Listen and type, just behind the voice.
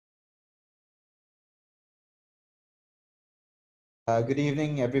Good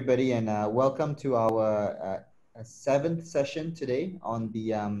evening, everybody, and welcome to our seventh session today on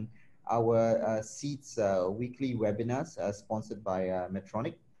the our SEATS weekly webinars sponsored by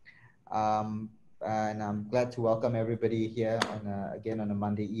Medtronic. And I'm glad to welcome everybody here on again on a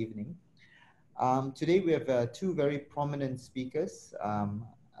Monday evening. Today we have two very prominent speakers.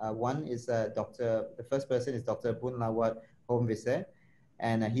 One is the first person is Dr. Boonlawat Homvises,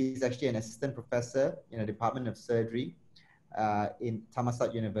 and he's actually an assistant professor in the Department of Surgery in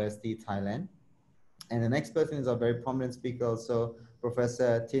Thammasat University Thailand. And the next person is a very prominent speaker also,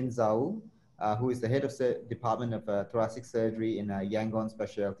 Professor Tint Zaw Oo, who is the head of Department of Thoracic Surgery in Yangon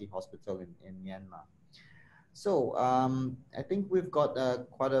Speciality Hospital in Myanmar. So I think we've got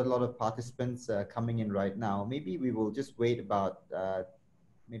quite a lot of participants coming in right now. Maybe we will just wait about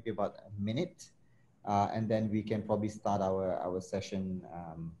maybe about a minute, and then we can probably start our session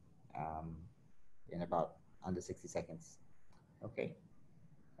in about under 60 seconds. Okay.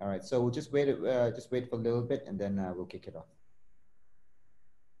 All right. So we'll just wait for a little bit, and then we'll kick it off.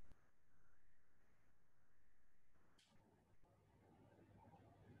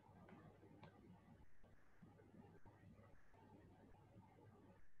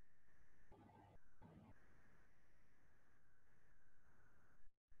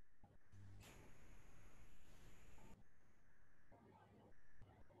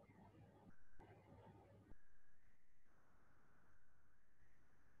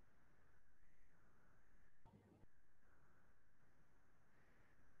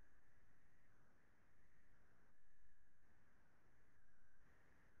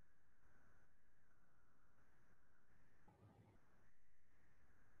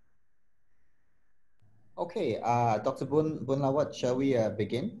 Okay, Dr. Boonlawat, shall we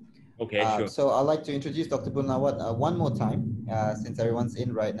begin? Okay, sure. So I'd like to introduce Dr. Boonlawat one more time, since everyone's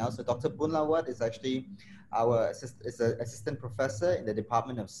in right now. So Dr. Boonlawat is actually our assistant professor in the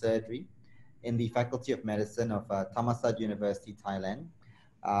Department of Surgery in the Faculty of Medicine of Thammasat University Thailand.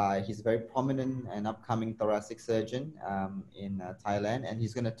 He's a very prominent and upcoming thoracic surgeon in Thailand, and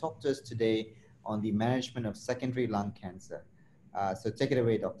he's going to talk to us today on the management of secondary lung cancer. So take it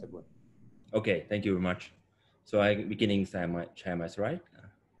away, Dr. Boon. Okay, thank you very much. So I'm beginning to share my slide.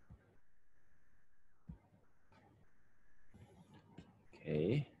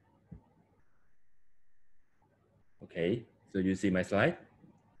 Okay. Okay, so you see my slide?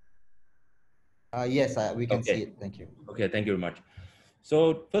 Yes, we can see it. Thank you. Okay, thank you very much.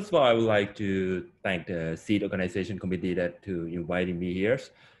 So first of all, I would like to thank the SEED organization committee that to inviting me here.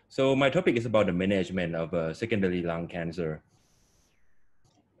 So my topic is about the management of secondary lung cancer.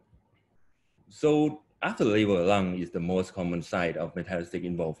 So after liver, lung is the most common site of metastatic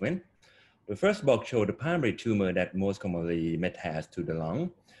involvement. The first box shows the primary tumor that most commonly metastases to the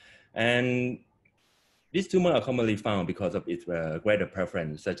lung. And these tumors are commonly found because of its greater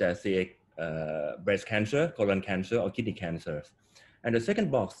preference, such as breast cancer, colon cancer, or kidney cancers. And the second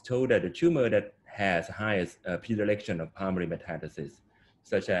box shows that the tumor that has highest predilection of primary metastasis,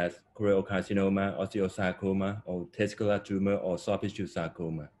 such as cholangiocarcinoma, osteosarcoma, or testicular tumor, or soft tissue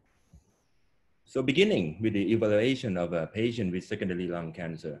sarcoma. So beginning with the evaluation of a patient with secondary lung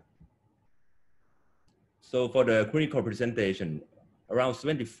cancer. So for the clinical presentation, around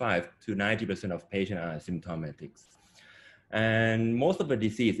 75 to 90% of patients are symptomatic. And most of the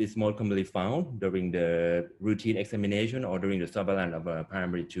disease is more commonly found during the routine examination or during the surveillance of a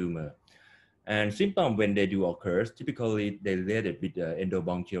primary tumor. And symptoms, when they do occur, typically they related with the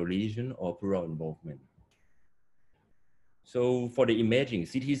endobronchial lesion or pleural involvement. So for the imaging,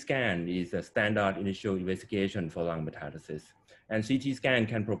 CT scan is a standard initial investigation for lung metastasis. And CT scan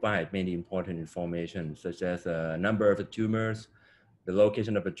can provide many important information, such as the number of the tumors, the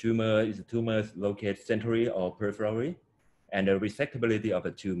location of the tumor, is the tumor located centrally or peripherally, and the resectability of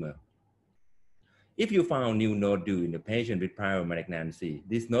the tumor. If you found new nodule in the patient with prior malignancy,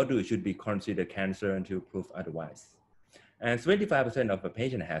 this nodule should be considered cancer until proof otherwise. And 25% of the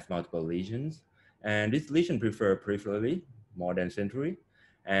patient has multiple lesions, and this lesion prefer peripherally more than centrally,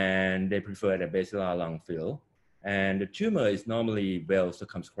 and they prefer the basilar lung field. And the tumor is normally well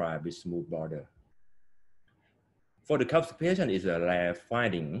circumscribed with smooth border. For the calcification is a rare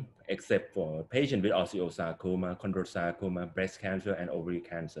finding, except for patient with osteosarcoma, chondrosarcoma, breast cancer, and ovarian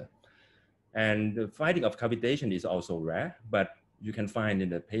cancer. And the finding of cavitation is also rare, but you can find in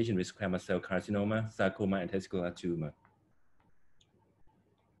the patient with squamous cell carcinoma, sarcoma, and testicular tumor.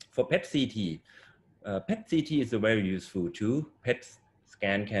 For PET-CT, PET-CT is a very useful tool. PET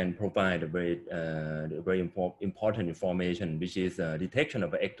scan can provide a very important information, which is detection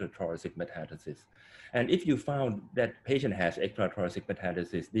of extrathoracic metastasis. And if you found that patient has extrathoracic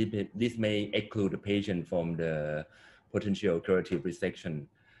metastasis, this may exclude the patient from the potential curative resection.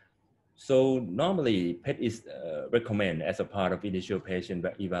 So normally PET is recommended as a part of initial patient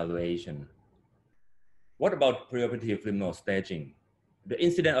evaluation. What about preoperative lymph node staging? The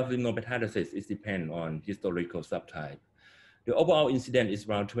incidence of lymph node metastasis is dependent on histological subtype. The overall incidence is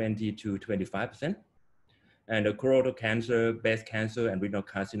around 20 to 25%. And the colorectal cancer, breast cancer, and renal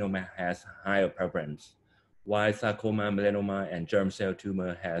carcinoma has higher prevalence, while sarcoma, melanoma, and germ cell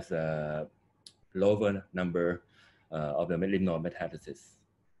tumor has a lower number of the lymph node metastasis.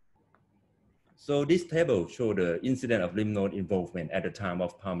 So this table shows the incidence of lymph node involvement at the time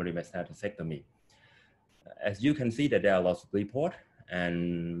of primary metastasectomy. As you can see that there are lots of reports,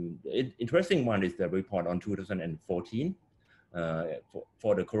 and interesting one is the report on 2014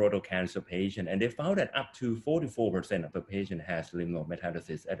 for the colorectal cancer patient, and they found that up to 44% of the patient has lymph node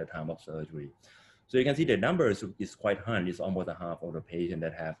metastasis at the time of surgery. So you can see the numbers is quite high. It's almost a half of the patient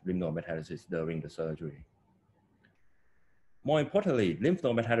that have lymph node metastasis during the surgery. More importantly, lymph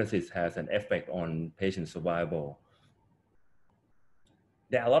node metastasis has an effect on patient survival.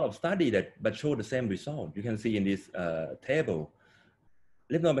 There are a lot of studies that show the same result. You can see in this table,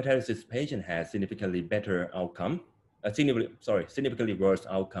 lymph node metastasis patient has significantly better outcome, significantly worse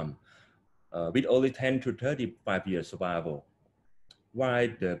outcome with only 10 to 35 years survival. While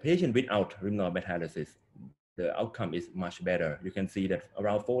the patient without lymph node metastasis, the outcome is much better. You can see that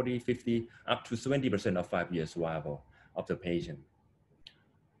around 40, 50, up to 70% of 5 years survival of the patient.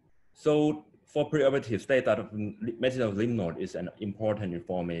 So for preoperative status of metastatic lymph node is an important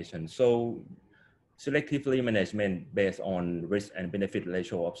information. So selectively management based on risk and benefit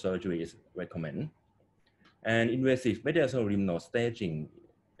ratio of surgery is recommended. And invasive metastatic lymph node staging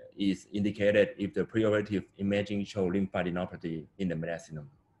is indicated if the preoperative imaging show lymphadenopathy in the metastasum.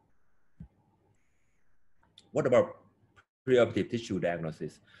 What about preoperative tissue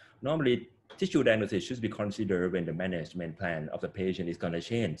diagnosis? Normally, tissue diagnosis should be considered when the management plan of the patient is going to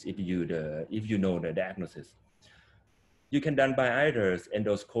change if you know the diagnosis. You can done by either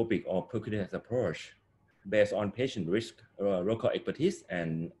endoscopic or percutaneous approach based on patient risk, local expertise,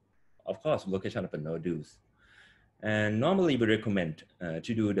 and of course, location of the nodules. And normally we recommend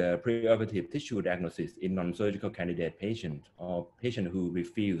to do the preoperative tissue diagnosis in non-surgical candidate patient or patient who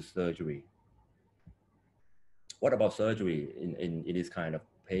refuse surgery. What about surgery in this kind of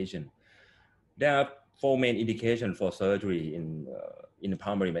patient? There are 4 main indications for surgery in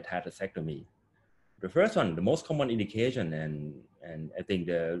primary metastasectomy. The first one, the most common indication, and I think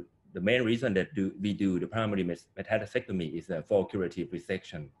the main reason that we do the primary metastasectomy is for curative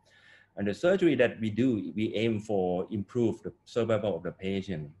resection. And the surgery that we do, we aim for improve the survival of the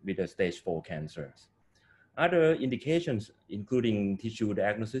patient with the stage 4 cancers. Other indications, including tissue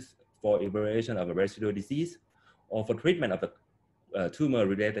diagnosis for evaluation of a residual disease or for treatment of a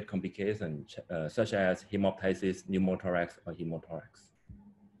tumor-related complications such as hemoptysis, pneumothorax, or hemothorax.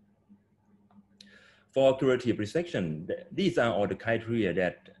 For curative resection, these are all the criteria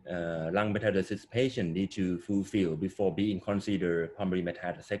that lung metastasis patient need to fulfill before being considered primary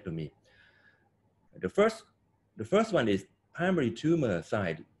metastasectomy. The first one is primary tumor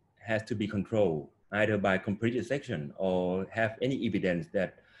site has to be controlled either by complete resection or have any evidence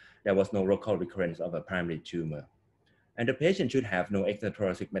that there was no local recurrence of a primary tumor. And the patient should have no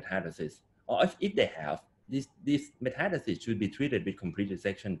extrathoracic metastasis, or if they have, this metastasis should be treated with complete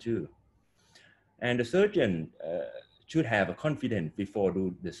resection too. And the surgeon should have a confidence before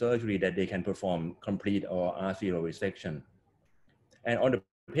do the surgery that they can perform complete or R0 resection. And on the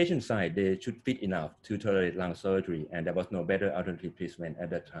patient side, they should fit enough to tolerate lung surgery, and there was no better alternative treatment at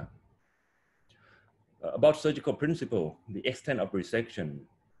that time. About surgical principle, the extent of resection.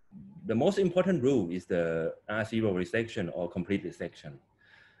 The most important rule is the R0 resection or complete resection.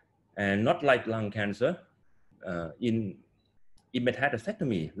 And not like lung cancer, in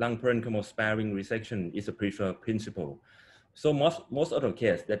metastasectomy, lung parenchymal sparing resection is a preferred principle. So most of the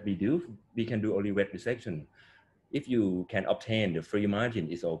cases that we do, we can do only wet resection. If you can obtain the free margin,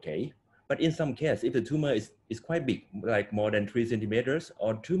 is okay. But in some cases, if the tumor is quite big, like more than 3 centimeters,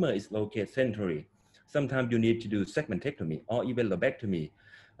 or tumor is located centrally, sometimes you need to do segmentectomy or even lobectomy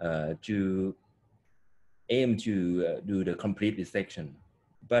to aim to do the complete resection.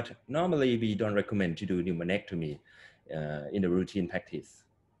 But normally we don't recommend to do pneumonectomy in the routine practice.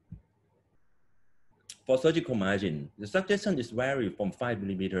 For surgical margin, the suggestion is vary from 5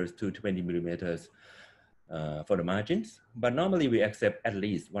 millimeters to 20 millimeters for the margins, but normally we accept at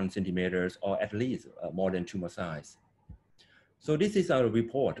least 1 centimeters or at least more than tumor size. So this is our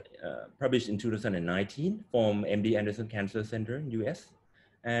report published in 2019 from MD Anderson Cancer Center in US.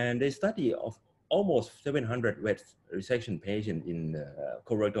 And they study of almost 700 wet resection patients in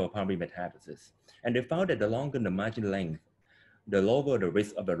colorectal primary metastasis. And they found that the longer the margin length, the lower the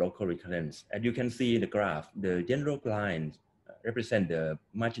risk of the local recurrence. And you can see in the graph, the yellow line represent the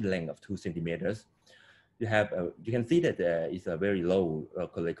margin length of 2 centimeters. You can see that there is a very low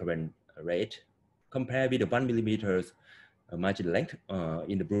local recurrence rate compared with the 1 millimeters margin length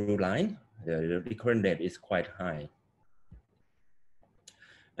in the blue line. The recurrent rate is quite high.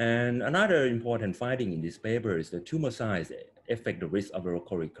 And another important finding in this paper is the tumor size affect the risk of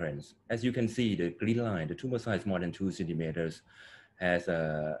local recurrence. As you can see, the green line, the tumor size more than 2 centimeters has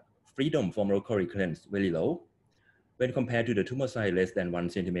a freedom from local recurrence very low. When compared to the tumor size less than 1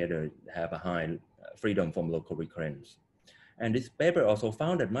 centimeter, have a high freedom from local recurrence. And this paper also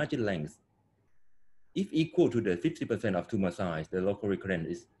found that margin length, if equal to the 50% of tumor size, the local recurrence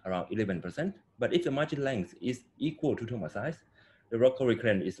is around 11%. But if the margin length is equal to tumor size, the local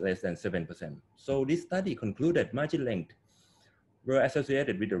recurrence is less than 7%. So this study concluded margin length were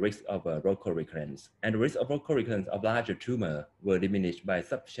associated with the risk of local recurrence, and the risk of local recurrence of larger tumor were diminished by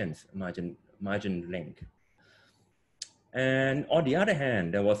sufficient margin length. And on the other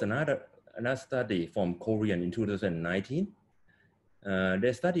hand, there was another study from Korea in 2019.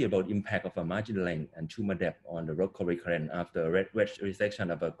 They studied about impact of a margin length and tumor depth on the local recurrence after wedge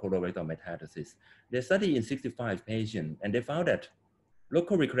resection of a colorectal metastasis. They studied in 65 patients, and they found that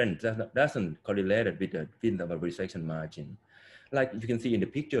local recurrence doesn't correlate with the thin of a resection margin. Like you can see in the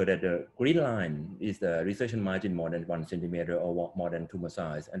picture that the green line is the resection margin more than 1 centimeter or more than tumor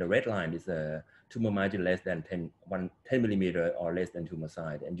size, and the red line is the tumor margin less than 10 millimeter or less than tumor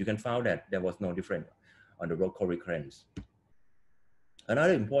size. And you can find that there was no difference on the local recurrence.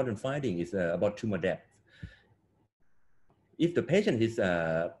 Another important finding is about tumor depth. If the patient is,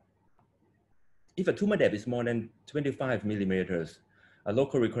 if a tumor depth is more than 25 millimeters, a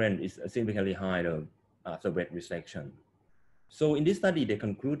local recurrence is significantly higher after wet resection. So in this study, they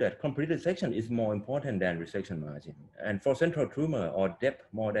conclude that complete resection is more important than resection margin. And for central tumor or depth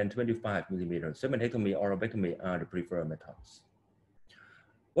more than 25 millimeters, segmentectomy or lobectomy are the preferred methods.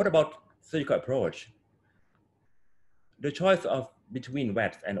 What about surgical approach? The choice of between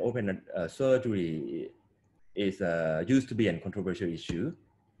wet and open surgery is used to be a controversial issue.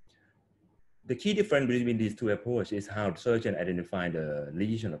 The key difference between these two approaches is how the surgeon identify the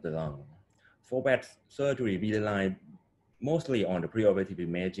lesion of the lung. For wet surgery, we rely mostly on the preoperative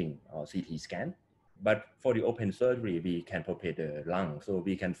imaging or CT scan. But for the open surgery, we can palpate the lung, so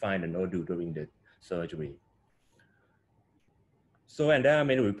we can find a nodule during the surgery. So, and there are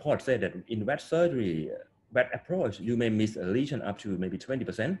many reports say that in wet surgery, wet approach, you may miss a lesion up to maybe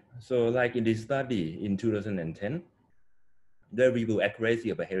 20%. So like in this study in 2010, they reviewed accuracy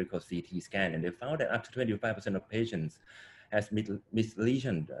of a helical CT scan, and they found that up to 25% of patients has missed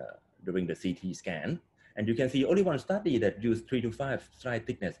lesion during the CT scan. And you can see only one study that used 3 to 5 stride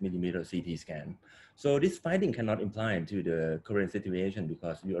thickness millimeter CT scan. So this finding cannot imply to the current situation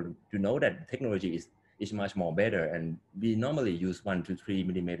because you know that technology is much more better, and we normally use 1 to 3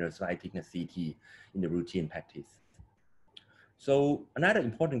 millimeter stride thickness CT in the routine practice. So another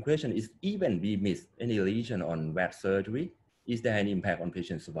important question is, even we miss any lesion on wet surgery, is there any impact on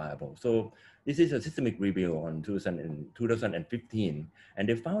patient survival? So this is a systemic review on 2015, and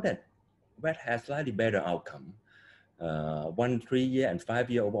they found that wet has slightly better outcome. 1, 3 year and 5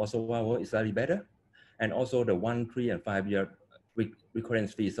 year overall survival is slightly better. And also the 1, 3 and 5 year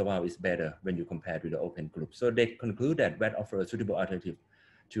recurrence-free survival is better when you compare to the open group. So they conclude that wet offers a suitable alternative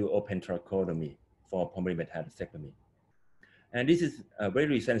to open thoracotomy for pulmonary metastasis. And this is a very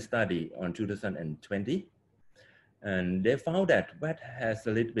recent study on 2020. And they found that wet has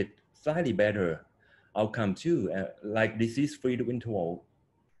a little bit slightly better outcome too, like disease-free interval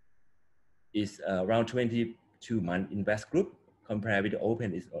is around 22 months in West group, compared with the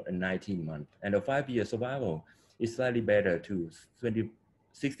open is 19 months. And the 5 year survival is slightly better to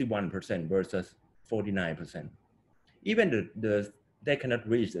 61% versus 49%. Even they cannot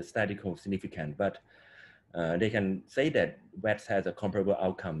reach the statistical significance, but they can say that WET has a comparable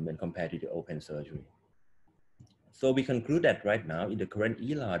outcome when compared to the open surgery. So we conclude that right now in the current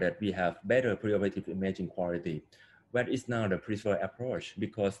era that we have better preoperative imaging quality. WET is now the preferred approach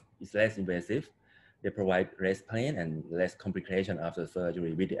because it's less invasive. They provide less pain and less complication after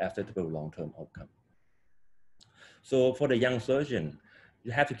surgery with the acceptable long-term outcome. So for the young surgeon,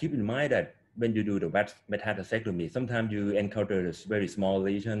 you have to keep in mind that when you do the WET metastasectomy, sometimes you encounter a very small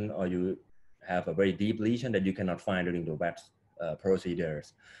lesion or you have a very deep lesion that you cannot find during the WET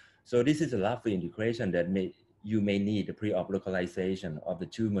procedures. So this is a lovely indication that you may need the pre-op localization of the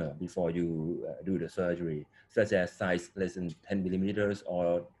tumor before you do the surgery, such as size less than 10 millimeters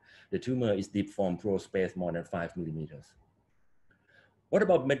or the tumor is deep from floor space more than 5 millimeters. What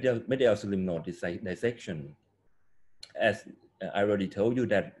about medial lymph node dissection? As I already told you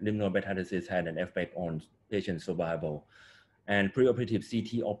that lymph node metastasis had an effect on patient survival, and preoperative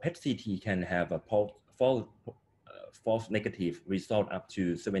CT or PET-CT can have a false negative result up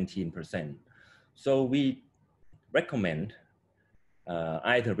to 17%. So we recommend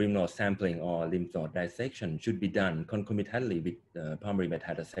either lymph node sampling or lymph node dissection should be done concomitantly with primary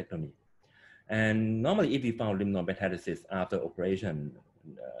metastasectomy. And normally, if we found lymph node metastasis after operation,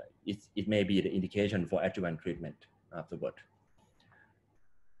 it may be the indication for adjuvant treatment afterward.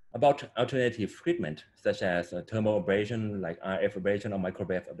 About alternative treatment, such as thermal ablation, like RF ablation or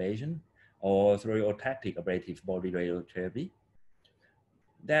microwave ablation, or stereotactic ablative body radiotherapy,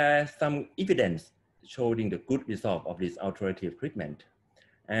 there's some evidence showing the good result of this alternative treatment.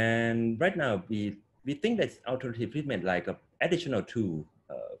 And right now, we think that alternative treatment like an additional tool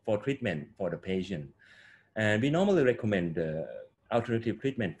for treatment for the patient. And we normally recommend alternative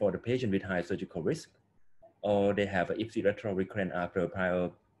treatment for the patient with high surgical risk, or they have an ipsilateral recurrent after prior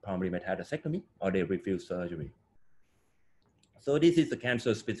primary metastasectomy, or they refuse surgery. So this is a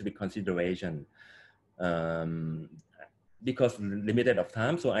cancer-specific consideration. Because limited of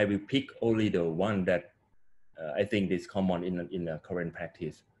time, so I will pick only the one that I think is common in the current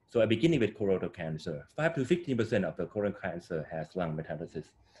practice. So I'm beginning with colorectal cancer. 5 to 15% of the colorectal cancer has lung metastasis,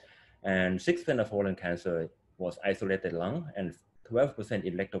 and 6% of colon cancer was isolated lung, and 12%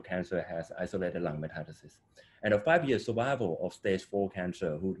 in rectal cancer has isolated lung metastasis. And the 5-year survival of stage 4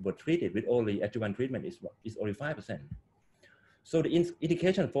 cancer who were treated with only adjuvant treatment is only 5%. So the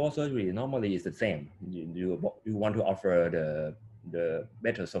indication for surgery normally is the same. You want to offer the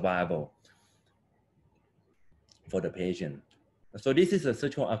better survival for the patient. So this is a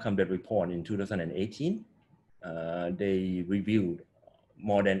surgical outcome that report in 2018. They reviewed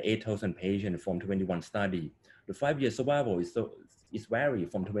more than 8,000 patients from 21 studies. The 5-year survival is vary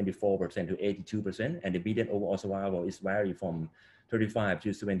from 24% to 82%, and the median overall survival is vary from 35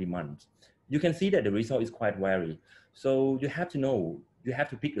 to 70 months. You can see that the result is quite vary. So you have to know, you have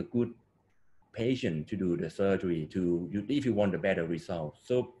to pick a good patient to do the surgery if you want a better result.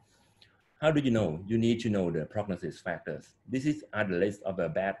 So how do you know? You need to know the prognosis factors. This is the list of the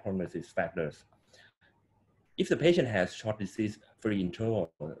bad prognosis factors. If the patient has short disease-free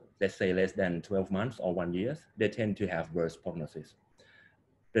interval, let's say less than 12 months or 1 year, they tend to have worse prognosis.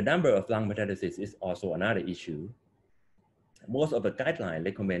 The number of lung metastasis is also another issue. Most of the guidelines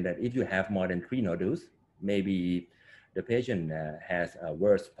recommend that if you have more than 3 nodules, maybe the patient has a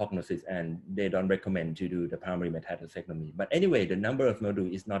worse prognosis and they don't recommend to do the primary metastasectomy. But anyway, the number of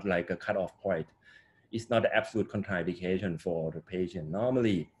nodules is not like a cutoff point. It's not the absolute contraindication for the patient.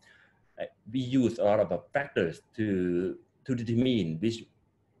 Normally, we use a lot of factors to determine which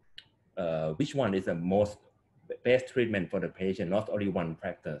one is the most best treatment for the patient, not only one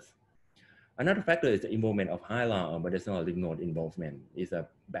factor. Another factor is the involvement of high lung or mediastinal lymph node involvement is a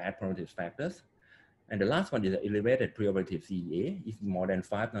bad prognosis factors. And the last one is the elevated preoperative CEA. If more than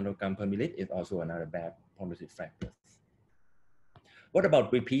 5 nanograms per milliliter is also another bad prognosis factor. What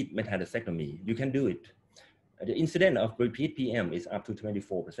about repeat metastasectomy? You can do it. The incidence of repeat PM is up to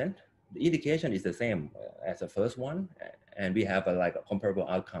 24%. The indication is the same as the first one, and we have a comparable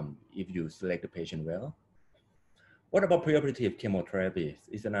outcome if you select the patient well. What about preoperative chemotherapy?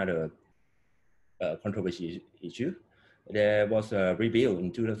 It's another controversial issue. There was a review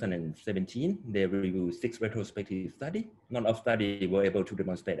in 2017. They reviewed 6 retrospective studies. None of studies were able to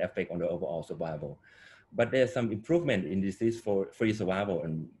demonstrate effect on the overall survival. But there's some improvement in disease-free survival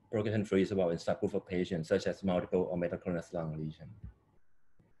and progression-free survival in subgroup of patients, such as multiple or metaclonus lung lesion.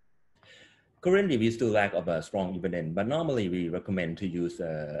 Currently, we still lack of a strong evidence, but normally we recommend to use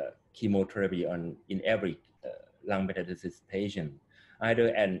chemotherapy in every lung metastasis patient, either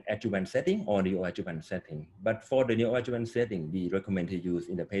an adjuvant setting or neoadjuvant setting. But for the neoadjuvant setting, we recommend to use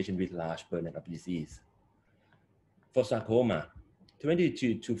in the patient with large burden of disease. For sarcoma, 20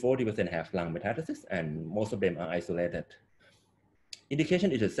 to 40% have lung metastasis, and most of them are isolated.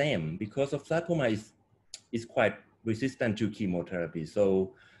 Indication is the same because of sarcoma is quite resistant to chemotherapy.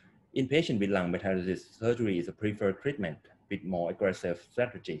 So in patients with lung metastasis, surgery is a preferred treatment with more aggressive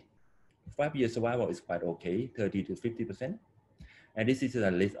strategy. 5-year survival is quite okay, 30 to 50%. And this is a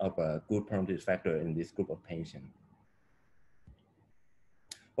list of good prognosis factor in this group of patients.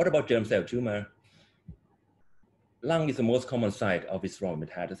 What about germ cell tumor? Lung is the most common site of visceral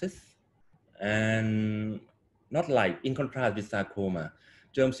metastasis. And not like, in contrast with sarcoma,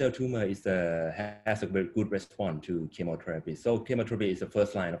 germ cell tumor has a very good response to chemotherapy. So chemotherapy is the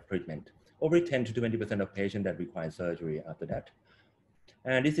first line of treatment. Over 10 to 20% of patients that require surgery after that.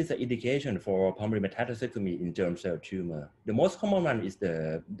 And this is an indication for pulmonary metastasectomy in germ cell tumor. The most common one is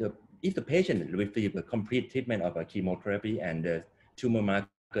if the patient receives a complete treatment of a chemotherapy and the tumor marker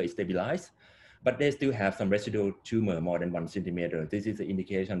is stabilized, but they still have some residual tumor more than 1 centimeter. This is an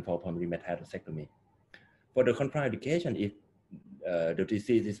indication for pulmonary metastasectomy. For the contraindication, if the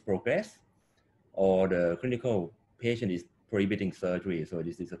disease is progressed or the clinical patient is prohibiting surgery, so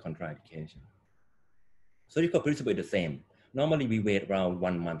this is a contraindication. Surgical principle is the same. Normally, we wait around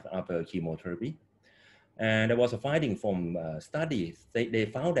 1 month after chemotherapy. And there was a finding from studies. They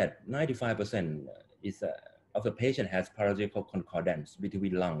found that 95% of the patient has pathological concordance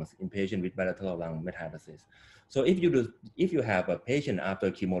between lungs in patient with bilateral lung metastasis. So if you have a patient after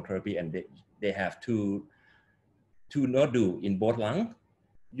chemotherapy and they have two nodule in both lungs,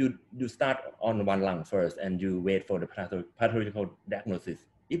 you start on one lung first and you wait for the pathological diagnosis.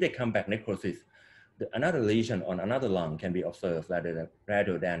 If they come back necrosis, another lesion on another lung can be observed rather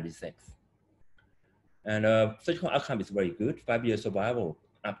than resects. And surgical outcome is very good, 5-year survival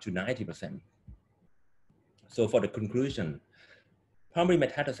up to 90%. So for the conclusion, pulmonary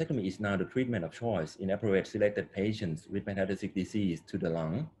metastatectomy is now the treatment of choice in appropriate selected patients with metastatic disease to the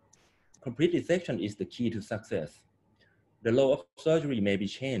lung. Complete resection is the key to success. The load of surgery may be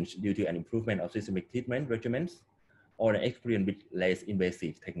changed due to an improvement of systemic treatment regimens or an experience with less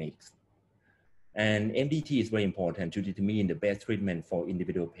invasive techniques. And MDT is very important to determine the best treatment for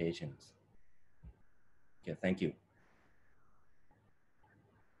individual patients. Okay, thank you.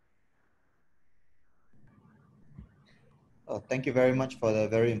 Oh, thank you very much for the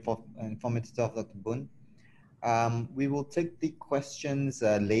very informative talk, Dr. Boon. We will take the questions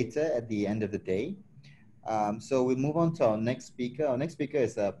later at the end of the day. So we move on to our next speaker. Our next speaker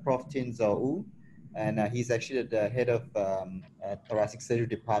is Prof Tint Zaw Oo, and he's actually the head of Thoracic Surgery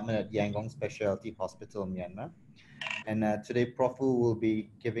Department at Yangon Speciality Hospital Myanmar. And today, Prof will be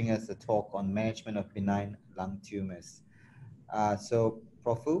giving us a talk on management of benign lung tumors. So,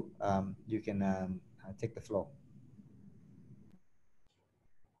 Prof, you can take the floor.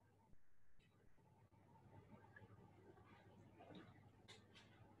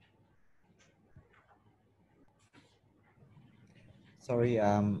 Sorry,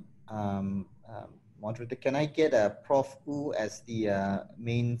 moderator, can I get Prof Oo as the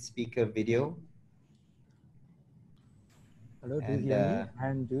main speaker video? Hello, do you hear me?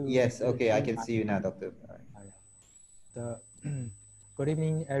 And yes, okay, I can see you now, Doctor. So, good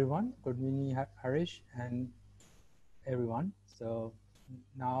evening, everyone. Good evening, Harish and everyone. So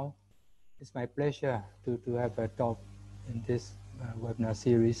now it's my pleasure to have a talk in this webinar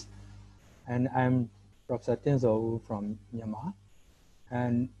series. And I'm Professor Tint Zaw Oo from Myanmar.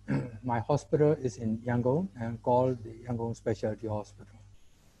 And my hospital is in Yangon and called the Yangon Speciality Hospital.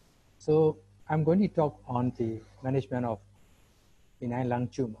 So I'm going to talk on the management of benign lung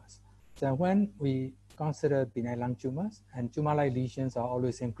tumors. So when we consider benign lung tumors, and tumor-like lesions are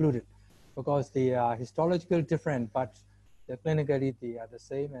always included because they are histologically different, but clinically they are the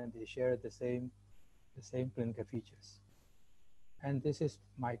same and they share the same clinical features. And this is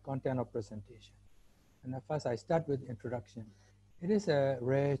my content of presentation. And first I start with introduction. It is a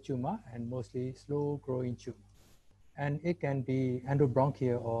rare tumor and mostly slow-growing tumor. And it can be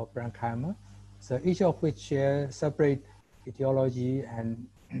endobronchial or parenchyma, so each of which share separate etiology and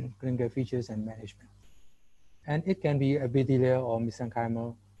clinical features and management. And it can be epithelial or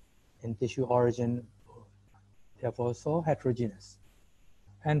mesenchymal in tissue origin, therefore so heterogeneous.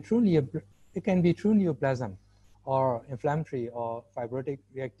 And it can be true neoplasm or inflammatory or fibrotic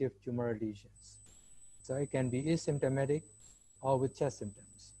reactive tumor lesions. So it can be asymptomatic or with chest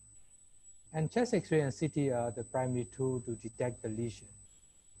symptoms. And chest X-ray and CT are the primary tool to detect the lesion.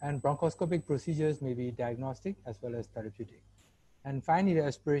 And bronchoscopic procedures may be diagnostic as well as therapeutic. And finally, the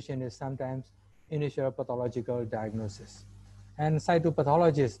aspiration is sometimes initial pathological diagnosis. And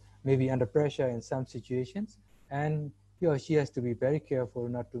cytopathologist may be under pressure in some situations, and he or she has to be very careful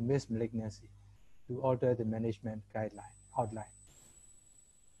not to miss malignancy to alter the management outline.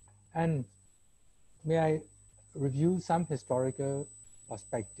 And may I review some historical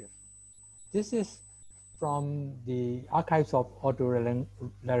perspective. This is from the Archives of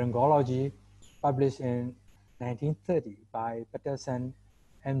Otolaryngology published in 1930 by Patterson,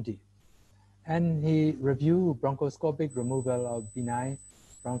 MD. And he reviewed bronchoscopic removal of benign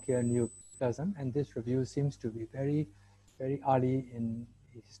bronchial neoplasm. And this review seems to be very, very early in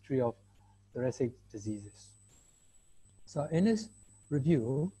the history of thoracic diseases. So in his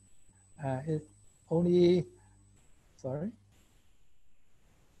review, only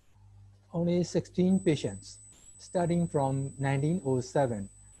 16 patients starting from 1907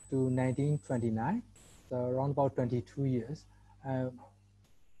 to 1929, so around about 22 years,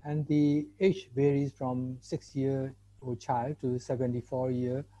 And the age varies from 6-year-old child to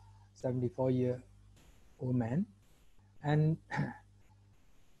 74-year-old man. And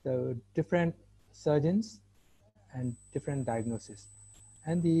the different surgeons and different diagnosis.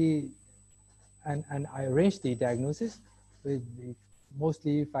 And I arranged the diagnosis with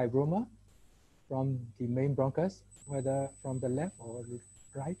mostly fibroma from the main bronchus, whether from the left or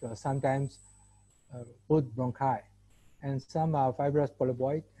right, or sometimes both bronchi. And some are fibrous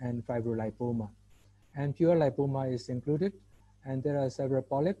polypoid and fibrolipoma. And pure lipoma is included, and there are several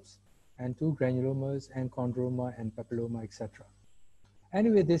polyps and 2 granulomas and chondroma and papilloma, etc.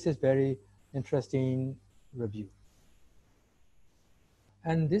 Anyway, this is very interesting review.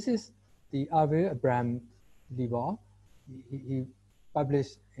 And this is the Ave Abraham Levar. He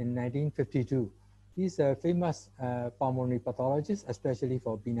published in 1952. He's a famous pulmonary pathologist, especially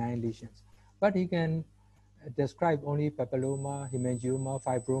for benign lesions. But he can describe only papilloma, hemangioma,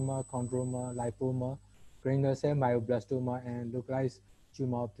 fibroma, chondroma, lipoma, granular cell myoblastoma, and localized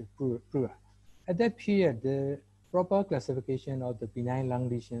tumor of the pleura. At that period, the proper classification of the benign lung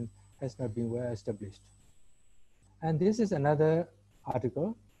lesion has not been well established. And this is another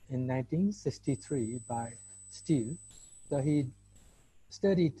article in 1963 by Steele. So he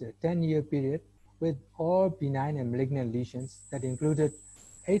studied a 10-year period with all benign and malignant lesions that included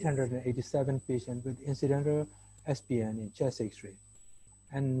 887 patients with incidental SPN in chest X-ray.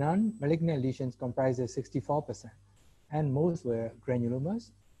 And non-malignant lesions comprises 64%, and most were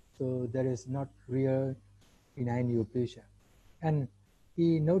granulomas, so there is not real benign neoplasia. And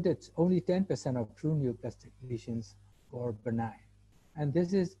he noted only 10% of true neoplastic lesions were benign. And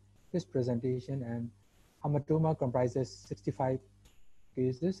this is his presentation, and hematoma comprises 65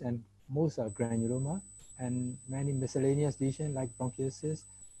 cases, and most are granuloma, and many miscellaneous lesions like bronchiectasis,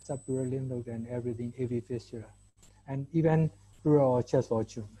 subpleural lymph node, and everything, AV fistula, and even pleural or chest wall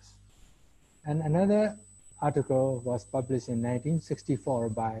tumors. And another article was published in 1964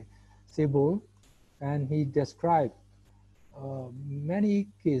 by Sebo, and he described many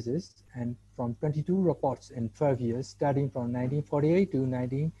cases and from 22 reports in 12 years, starting from 1948 to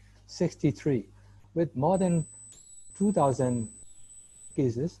 1963, with more than 2,000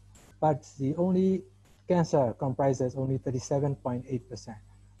 cases, but the only cancer comprises only 37.8%.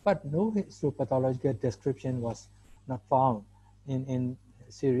 But no histopathological description was not found in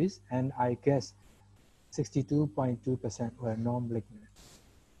series, and I guess 62.2% were non-malignant.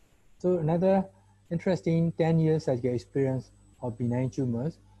 So another interesting 10-year surgical experience of benign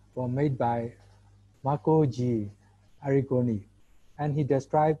tumors were made by Marco G. Arrigoni, and he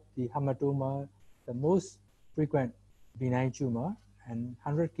described the hematoma, the most frequent benign tumor, and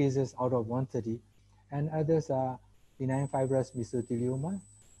 100 cases out of 130, and others are benign fibrous mesothelioma,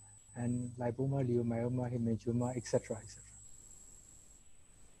 and lipoma, leiomyoma, hemangioma, etc., etc.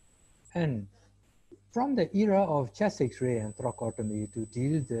 And from the era of chest X-ray and thoracotomy to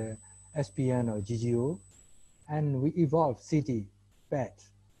deal the SPN or GGO, and we evolved CT, PET,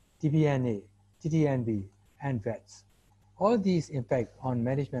 TBNA, TTNB, and VETs. All these impact on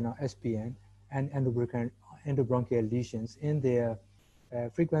management of SPN and endobronchial lesions in their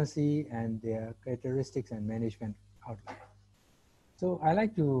frequency and their characteristics and management outline. So I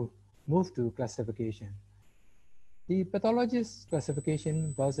like to move to classification. The pathologist's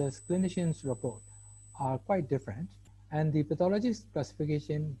classification versus clinician's report are quite different, and the pathologist's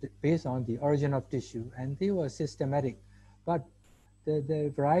classification based on the origin of tissue, and they were systematic, but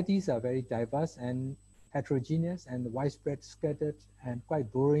the varieties are very diverse and heterogeneous and widespread, scattered, and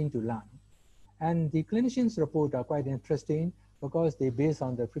quite boring to learn. And the clinician's report are quite interesting because they base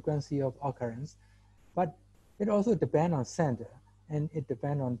on the frequency of occurrence, but it also depends on center, and it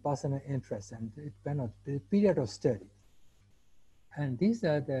depends on personal interest, and it depends on the period of study. And these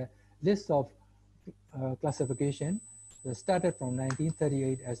are the list of classification that started from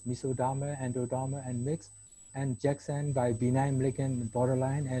 1938 as mesoderma, endoderma, and mixed, and Jackson by benign, malignant,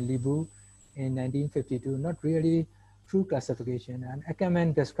 borderline, and Libu in 1952, not really true classification. And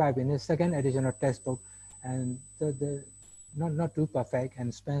Ackerman described in his second edition of textbook, and not too perfect,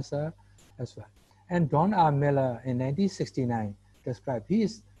 and Spencer as well. And Don R. Miller in 1969 described,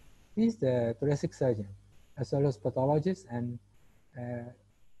 he's the thoracic surgeon as well as pathologist, and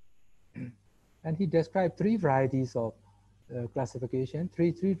he described 3 varieties of classification,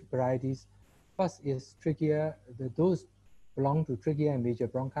 three varieties. First is trachea, those belong to trachea and major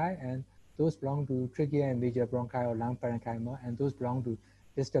bronchi, and those belong to trachea and major bronchi or lung parenchyma, and those belong to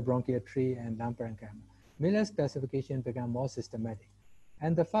distal bronchial tree and lung parenchyma. Miller's classification became more systematic.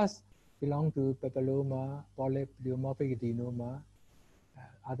 And the first belong to papilloma, polyp, pleomorphic adenoma,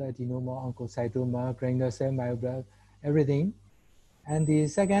 other adenoma, oncocytoma, granular cell myoblast, everything. And the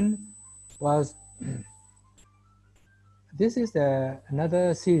second was, this is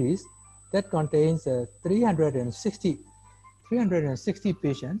another series that contains 360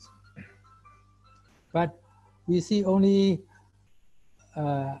 patients, but we see only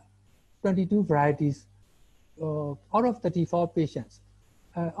 22 varieties out of 34 patients.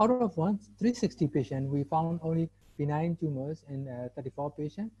 Out of 360 patients, we found only benign tumors in 34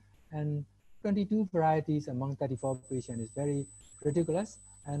 patients, and 22 varieties among 34 patients is very ridiculous,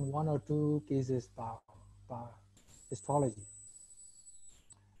 and 1 or 2 cases per histology.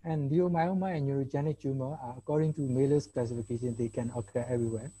 And leiomyoma and neurogenic tumor, according to Mailer's classification, they can occur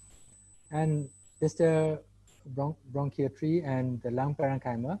everywhere. And distal bronchiectasis and the lung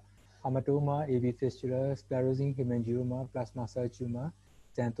parenchyma, hematoma, AV fistula, sclerosing hemangioma, plasma cell tumor,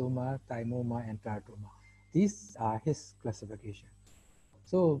 xanthoma, thymoma, and teratoma. These are his classification.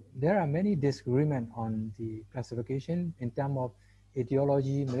 So there are many disagreements on the classification in terms of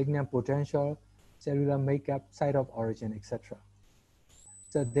etiology, malignant potential, cellular makeup, site of origin, etc.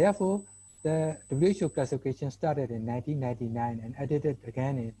 So therefore, the WHO classification started in 1999 and edited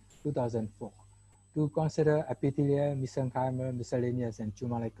again in 2004 to consider epithelial, mesenchymal, miscellaneous, and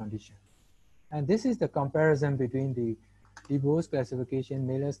tumor-like conditions. And this is the comparison between the DeVos classification,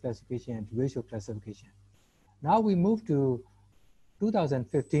 Mailer's classification, and WHO classification. Now we move to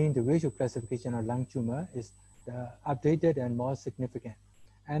 2015, the WHO classification of lung tumor is the updated and more significant.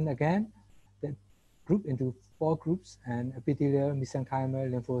 And again, the group into 4 groups, and epithelial,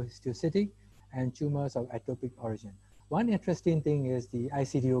 mesenchymal, lymphohistiocytic, and tumors of ectopic origin. One interesting thing is the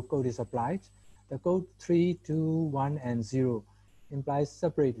ICD-10 code is applied. The code 3, 2, 1, and 0 implies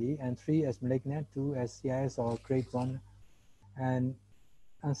separately, and 3 as malignant, 2 as CIS or grade 1, and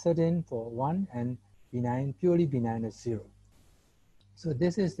uncertain for 1, and benign, purely benign as 0. So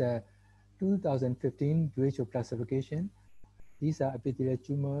this is the 2015 WHO classification. These are epithelial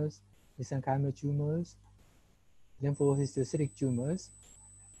tumors, mesenchymal tumors, lymphohistiocytic tumors.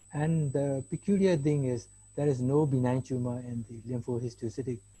 And the peculiar thing is there is no benign tumor in the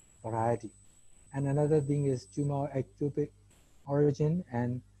lymphohistiocytic variety. And another thing is tumor ectopic origin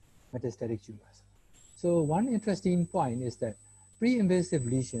and metastatic tumors. So one interesting point is that pre-invasive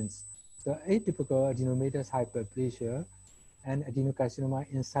lesions, the atypical adenomatous hyperplasia and adenocarcinoma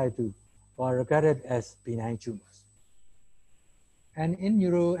in situ are regarded as benign tumors. And in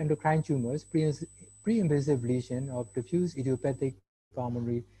neuroendocrine tumors, pre-invasive lesion of diffuse idiopathic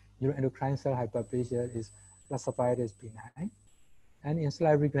pulmonary neuroendocrine cell hyperplasia is classified as benign. And in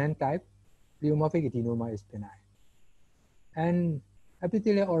salivary gland type, pleomorphic adenoma is benign. And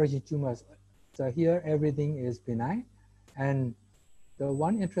epithelial origin tumors, so here everything is benign. And the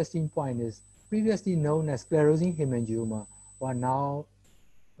one interesting point is previously known as sclerosing hemangioma are now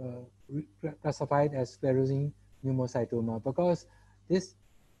classified as sclerosing pneumocytoma because this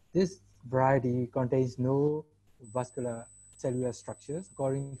variety contains no vascular cellular structures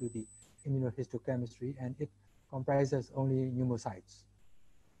according to the immunohistochemistry, and it comprises only pneumocytes.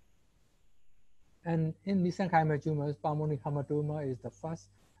 And in mesenchymal tumors, pulmonary hematoma is the first,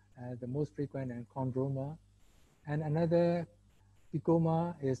 the most frequent, and chondroma. And another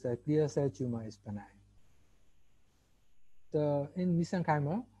picoma is a clear cell tumor is benign. So in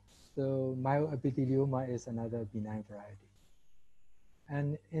mesenchymal, the myoepithelioma is another benign variety.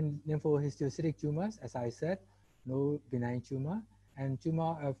 And in lymphohistiocytic tumors, as I said, no benign tumor, and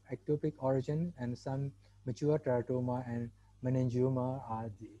tumor of ectopic origin and some mature teratoma and meningioma are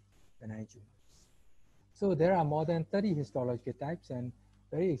the benign tumors. So there are more than 30 histological types, and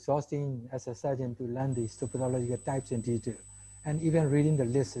very exhausting as a surgeon to learn these pathological types in detail. And even reading the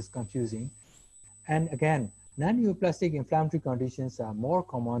list is confusing. And again, non-neoplastic inflammatory conditions are more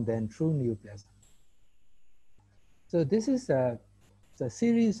common than true neoplasm. So this is a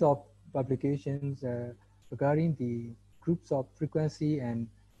series of publications regarding the groups of frequency and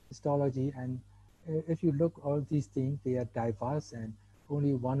histology. And if you look all these things, they are diverse and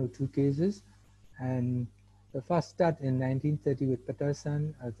only 1 or 2 cases. And the first start in 1930 with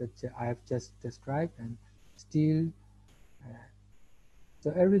Patterson that I have just described, and Steele.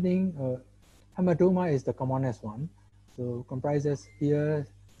 So everything, hematoma is the commonest one. So comprises here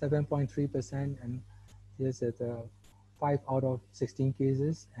 7.3%, and here's at 5 out of 16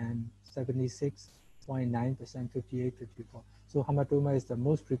 cases, and 76.9%, 58, 54. So hematoma is the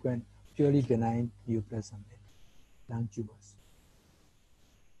most frequent purely benign neoplasm in lung tumors.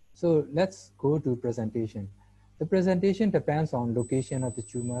 So let's go to presentation. The presentation depends on location of the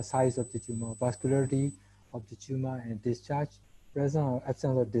tumor, size of the tumor, vascularity of the tumor, and discharge, presence or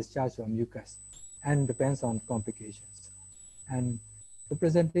absence of discharge or mucus, and depends on complications. And the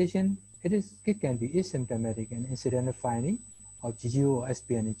presentation, it can be asymptomatic and incidental finding, of GGO or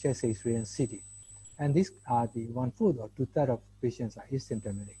SPN in chest X-ray and CT. And these are the 1/4 or 2/3 of patients are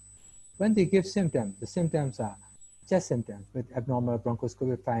asymptomatic. When they give symptoms, the symptoms are chest symptoms with abnormal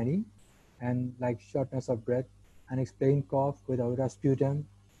bronchoscopic finding and like shortness of breath, unexplained cough without sputum,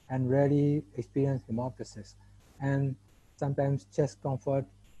 and rarely experience hemoptysis. And sometimes chest comfort,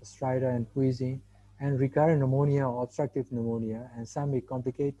 stridor and wheezing, and recurrent pneumonia or obstructive pneumonia, and some may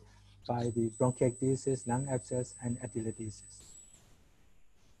complicate by the bronchiectasis, lung abscess, and atelectasis.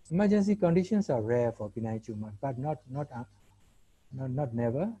 Emergency conditions are rare for benign tumor, but not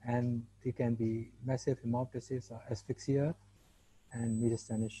never, and they can be massive hemoptysis or asphyxia and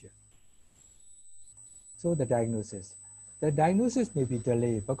metastasia. So the diagnosis. The diagnosis may be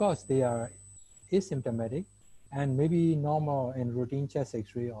delayed because they are asymptomatic and maybe normal in routine chest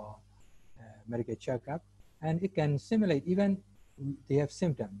X-ray or medical checkup, and it can simulate, even they have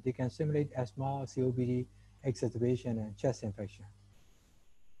symptoms, they can simulate asthma, COPD, exacerbation, and chest infection.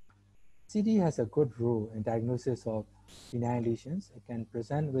 CT has a good role in diagnosis of benign lesions. It can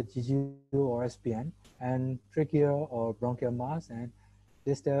present with GGO or SPN and tracheal or bronchial mass and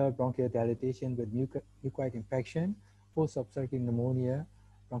distal bronchial dilatation with mucoid infection, post-obstructive pneumonia,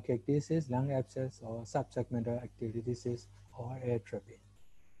 bronchiectasis, lung abscess, or subsegmental atelectasis or air trapping.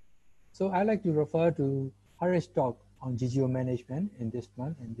 So I like to refer to Harish talk on GGO management in this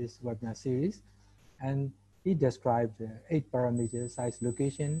month, in this webinar series. And he described 8 parameters: size,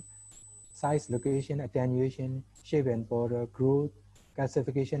 location, attenuation, shape and border, growth,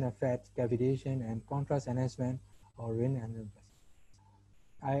 calcification of fat, cavitation, and contrast enhancement or ring enhancement.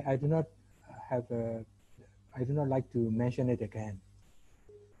 I do not like to mention it again.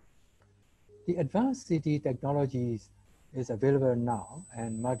 The advanced CT technologies is available now,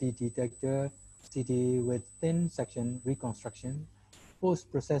 and multi-detector CT with thin section reconstruction,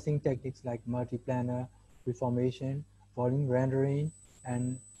 post-processing techniques like multiplanar reformation, volume rendering,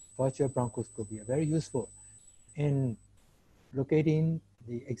 and virtual bronchoscopy are very useful in locating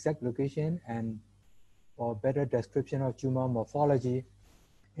the exact location and for better description of tumor morphology.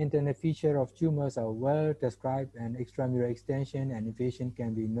 Internal feature of tumors are well described, and extramural extension and invasion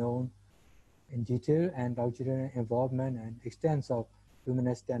can be known in detail, and longitudinal involvement and extent of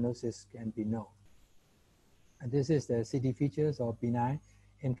luminous stenosis can be known. And this is the CT features of benign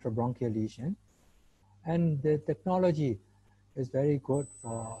intrabronchial lesion. And the technology is very good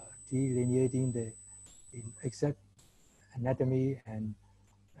for delineating the exact anatomy and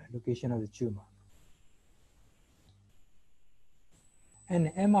location of the tumor.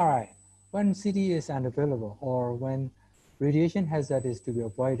 And MRI, when CT is unavailable or when radiation hazard is to be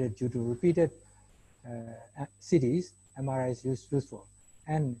avoided due to repeated CTs, MRI is useful.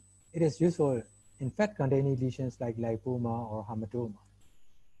 And it is useful in fat-containing lesions like lipoma or hematoma.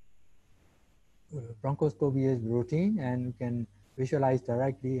 Bronchoscopy is routine, and you can visualize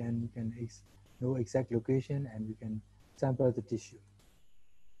directly, and you can know exact location, and you can sample the tissue.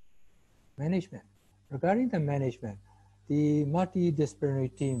 Management. Regarding the management, the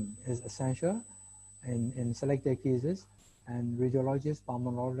multidisciplinary team is essential in selected cases, and radiologists,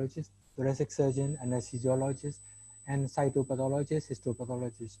 pulmonologists, thoracic surgeon, anesthesiologists, and cytopathologists,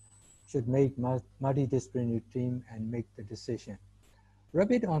 histopathologists should make multidisciplinary team and make the decision.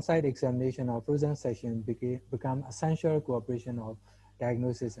 Rapid on-site examination or frozen section become essential cooperation of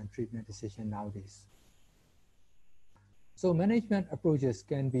diagnosis and treatment decision nowadays. So management approaches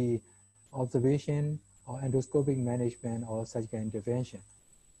can be observation or endoscopic management or surgical intervention.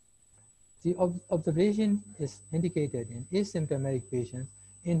 The observation is indicated in asymptomatic patients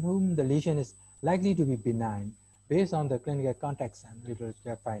in whom the lesion is likely to be benign based on the clinical context and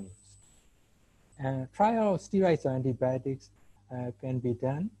literature findings. And trial of steroids or antibiotics can be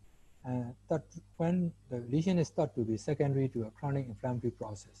done when the lesion is thought to be secondary to a chronic inflammatory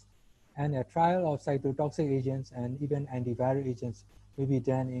process. And a trial of cytotoxic agents and even antiviral agents may be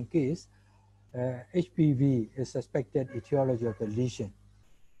done in case HPV is suspected etiology of the lesion,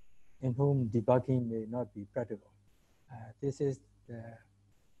 in whom debugging may not be practical. This is the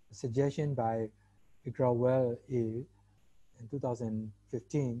suggestion by Igrawell in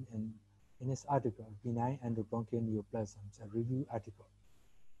 2015 in his article, Benign Endobronchial Neoplasms, a review article.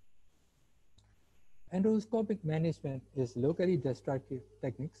 Endoscopic management is locally destructive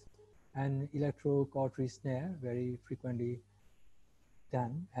techniques, and electrocautery snare very frequently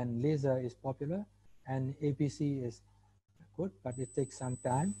done, and laser is popular, and APC is good, but it takes some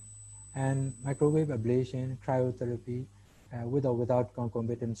time, and microwave ablation, cryotherapy, with or without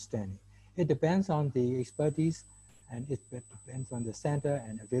concomitant stenting. It depends on the expertise, and it depends on the center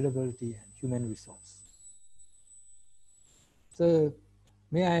and availability and human resource. So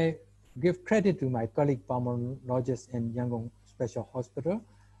may I give credit to my colleague pulmonologist in Yangon Special Hospital,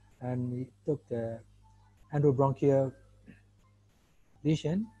 and we took the endobronchial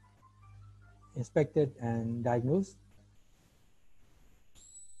lesion, inspected and diagnosed,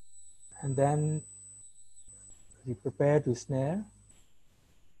 and then we prepare to snare.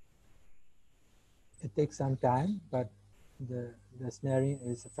 It takes some time, but the snaring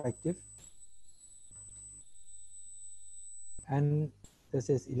is effective. And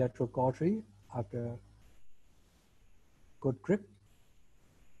this is electrocautery after good grip.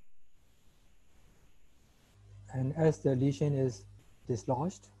 And as the lesion is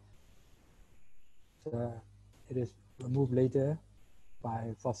dislodged, it is removed later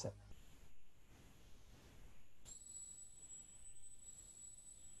by forceps.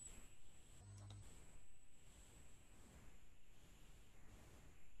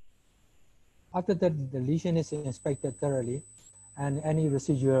 After that, the lesion is inspected thoroughly, and any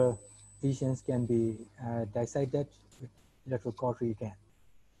residual lesions can be dissected with electrocautery again.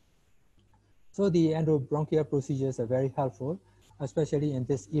 So the endobronchial procedures are very helpful, especially in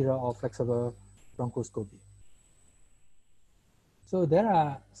this era of flexible bronchoscopy. So there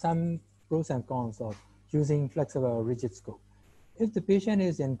are some pros and cons of using flexible or rigid scope. If the patient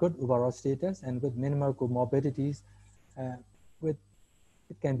is in good overall status and with minimal comorbidities,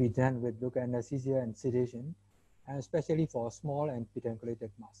 it can be done with local anesthesia and sedation, especially for small and pedunculated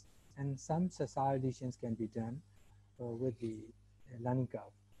mass. And some sessile lesions can be done with the learning curve.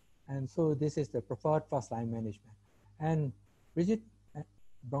 And so this is the preferred first-line management. And rigid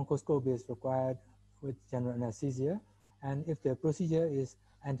bronchoscope is required with general anesthesia. And if the procedure is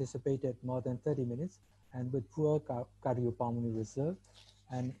anticipated more than 30 minutes and with poor cardiopulmonary reserve,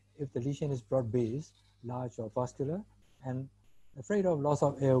 and if the lesion is broad-based, large or vascular, and afraid of loss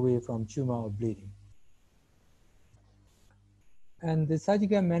of airway from tumor or bleeding. And the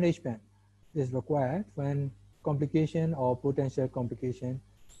surgical management is required when complication or potential complication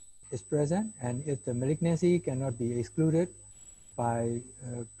is present, and if the malignancy cannot be excluded by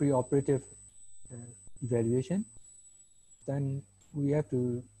preoperative evaluation, then we have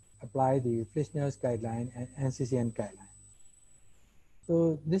to apply the Fleischner's guideline and NCCN guideline.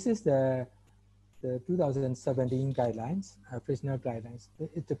 So this is the 2017 guidelines, Fleischner guidelines.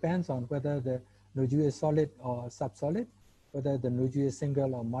 It depends on whether the nodule is solid or subsolid, whether the nodule is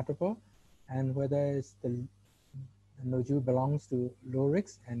single or multiple, and whether it's the nodule belongs to low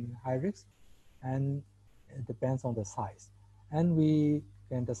risk and high risk, and it depends on the size. And we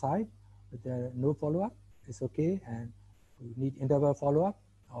can decide whether no follow-up is okay and we need interval follow-up,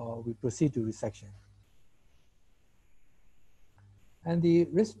 or we proceed to resection. And the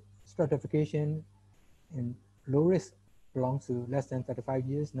risk stratification in low risk belongs to less than 35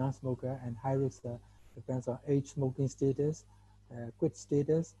 years, non-smoker, and high risk depends on age, smoking status, quit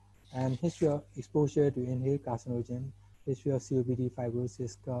status, and history of exposure to inhaled carcinogen, history of COPD, fibrosis,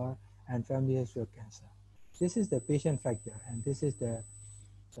 scar, and family history of cancer. This is the patient factor, and this is the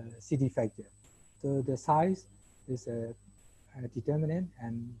CD factor. So the size is a determinant,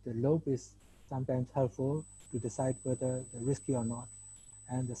 and the lobe is sometimes helpful to decide whether they're risky or not.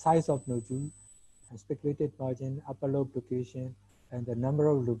 And the size of nodule, and speculated margin, upper lobe location, and the number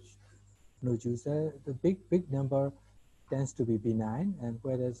of nodules. The big number tends to be benign, and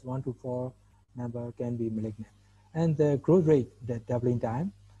whereas 1 to 4 number can be malignant. And the growth rate, the doubling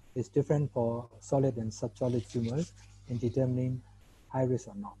time, is different for solid and subsolid tumors in determining high risk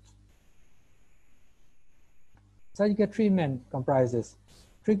or not. Surgical treatment comprises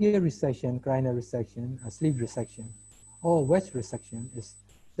trachea resection, cranial resection, a sleeve resection, or wedge resection is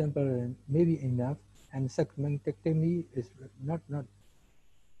simple and maybe enough, and segmentectomy is not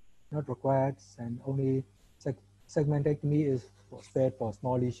required, and only segmentectomy is spared for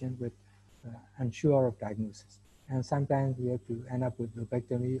small lesion with unsure of diagnosis. And sometimes we have to end up with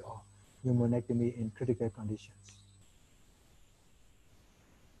lobectomy or pneumonectomy in critical conditions.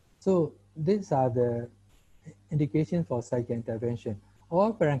 So these are the indications for surgical intervention.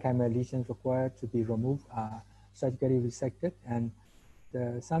 All parenchymal lesions required to be removed are surgically resected, and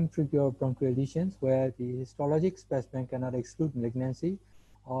some tracheobronchial lesions where the histologic specimen cannot exclude malignancy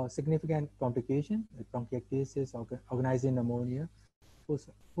or significant complication, like bronchiectasis, organizing pneumonia,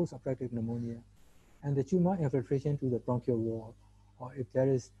 post-operative pneumonia, and the tumor infiltration to the bronchial wall, or if there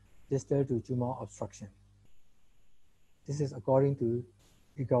is distal to tumor obstruction. This is according to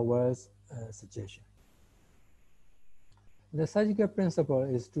Igawa's suggestion. The surgical principle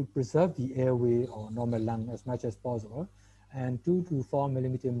is to preserve the airway or normal lung as much as possible, and 2 to 4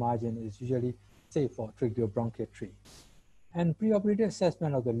 millimeter margin is usually safe for tracheobronchiectomy. And preoperative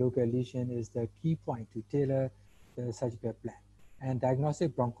assessment of the local lesion is the key point to tailor the surgical plan. And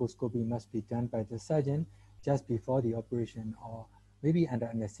diagnostic bronchoscopy must be done by the surgeon just before the operation or maybe under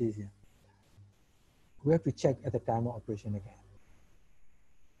anesthesia. We have to check at the time of operation again.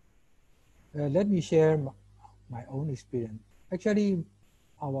 Let me share my own experience. Actually,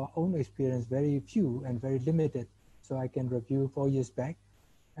 our own experience very few and very limited, so I can review 4 years back,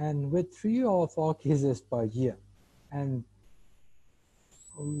 and with 3 or 4 cases per year. And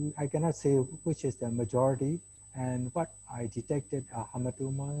I cannot say which is the majority, and what I detected are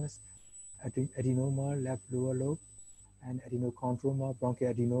hematomas, adenoma, left lower lobe, and adenochondroma,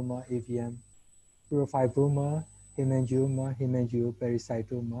 bronchoadenoma, AVM, pleurofibroma, hemangioma,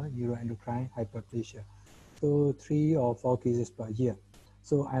 hemangiopericytoma, neuroendocrine hyperplasia. So 3 or 4 cases per year.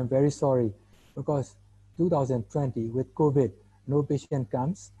 So I'm very sorry because 2020 with COVID, no patient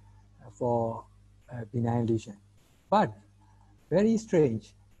comes for a benign lesion. But very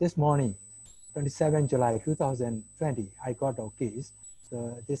strange, this morning, 27 July 2020, I got a case.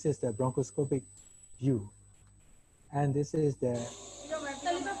 So this is the bronchoscopic view. And this is the,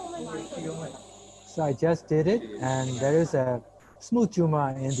 so I just did it, and there is a smooth tumor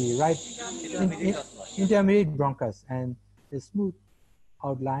in the right intermediate bronchus, and the smooth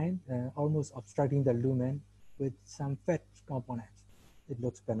outline almost obstructing the lumen with some fat components. It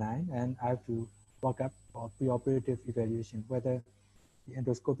looks benign, and I have to work up for preoperative evaluation, whether the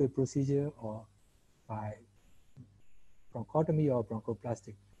endoscopic procedure or by bronchotomy or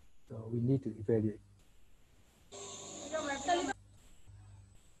bronchoplastic. So we need to evaluate.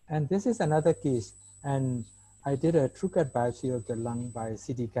 And this is another case, and I did a true-cut biopsy of the lung by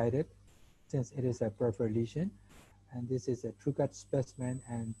CT guided, since it is a peripheral lesion. And this is a true-cut specimen,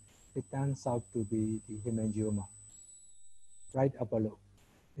 and it turns out to be the hemangioma, right upper lobe.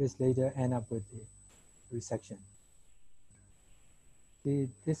 This later end up with the resection.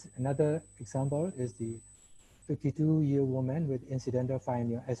 This another example is the 52-year woman with incidental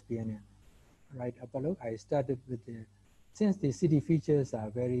finding SPNN, right upper lobe. I started with the, since the CT features are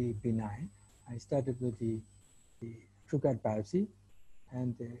very benign, I started with the true-cut biopsy,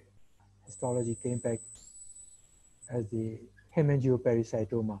 and the histology came back as the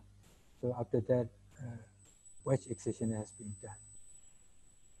hemangiopericytoma. So after that, wedge excision has been done.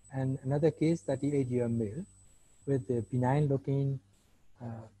 And another case, 38-year male with the benign looking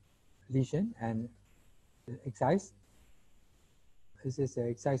lesion and the excise. This is an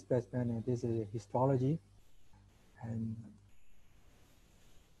excise specimen, and this is a histology and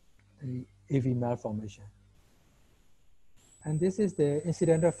the AV malformation. And this is the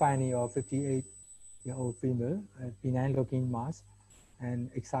incidental finding of 58-year-old female, benign looking mass and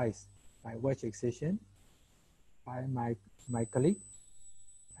excised by wedge excision by my colleague.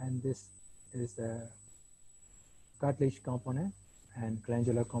 And this is a cartilage component and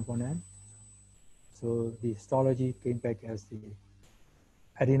glandular component. So the histology came back as the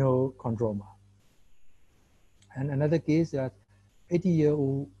adenochondroma. And another case,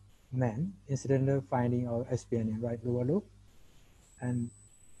 80-year-old man, incidental finding of SPN in right lower lobe, and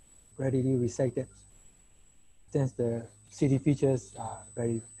readily resected since the CT features are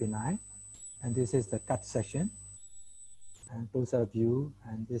very benign. And this is the cut section and closer view,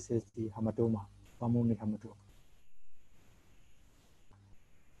 and this is the hematoma, pulmonary hematoma.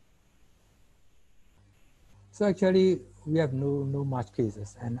 So actually, we have no much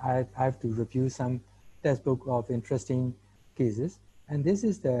cases, and I have to review some textbook of interesting cases. And this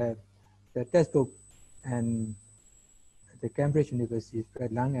is the textbook and the Cambridge University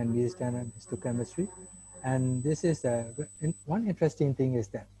Red Lung and Mediastinum Histochemistry. And this is one interesting thing is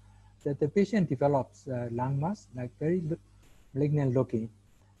that the patient develops lung mass, like very malignant looking,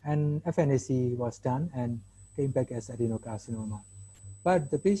 and FNAC was done and came back as adenocarcinoma.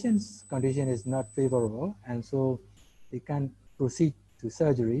 But the patient's condition is not favorable, and so they can't proceed to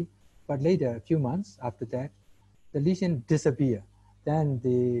surgery. But later, a few months after that, the lesion disappear. Then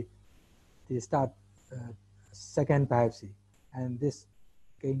they start second biopsy, and this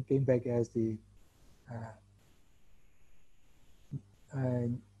came back as the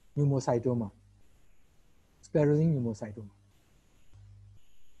pneumocytoma, sclerosing pneumocytoma.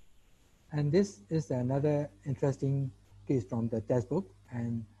 And this is another interesting case from the textbook,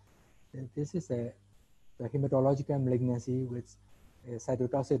 and this is the hematological malignancy with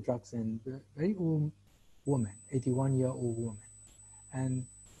cytotoxic drugs in very old woman, 81-year-old woman. And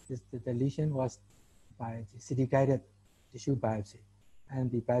the lesion was by the CT-guided tissue biopsy, and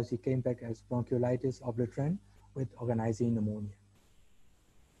the biopsy came back as bronchiolitis obliterans with organizing pneumonia.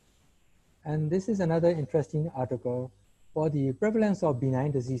 And this is another interesting article for the prevalence of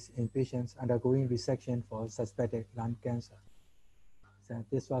benign disease in patients undergoing resection for suspected lung cancer. So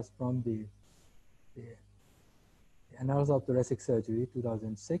this was from the Annals of Thoracic Surgery,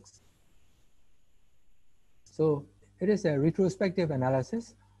 2006. So it is a retrospective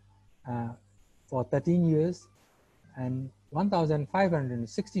analysis for 13 years and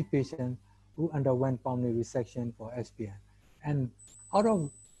 1,560 patients who underwent pulmonary resection for SPN. And out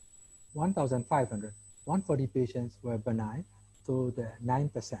of 1,500, 140 patients were benign, so the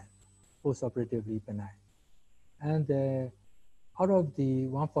 9% postoperatively benign. And out of the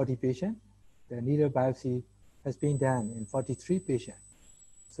 140 patients, the needle biopsy has been done in 43 patients.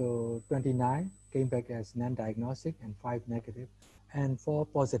 So 29 came back as non-diagnostic and 5 negative and 4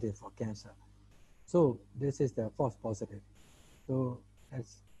 positive for cancer. So this is the false positive. So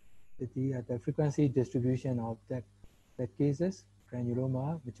as the frequency distribution of that cases,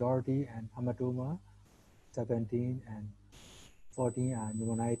 granuloma, majority, and hematoma, 17 and 14 are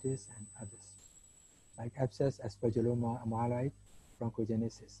pneumonitis and others, like abscess, aspergilloma, amyloid,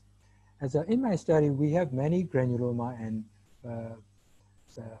 bronchogenesis. In my study, we have many granuloma and the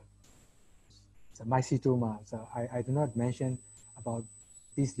mycetoma. So I do not mention about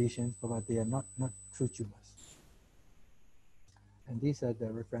these lesions, but they are not true tumors. And these are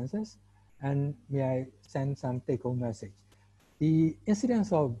the references. And may I send some take-home message? The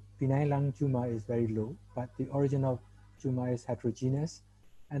incidence of benign lung tumor is very low, but the origin of tumor is heterogeneous.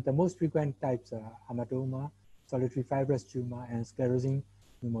 And the most frequent types are hematoma, solitary fibrous tumor, and sclerosing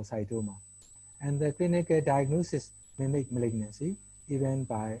pneumocytoma. And the clinical diagnosis mimic malignancy, even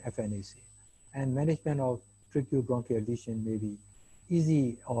by FNAC. And management of tracheobronchial lesion may be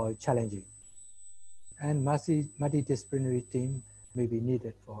easy or challenging. And multidisciplinary team may be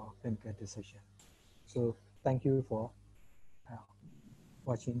needed for clinical decision. So thank you for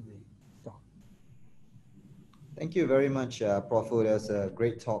watching the talk. Thank you very much, Prof. That was a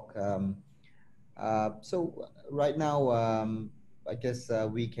great talk. So right now, I guess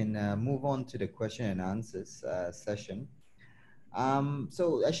we can move on to the question and answers session.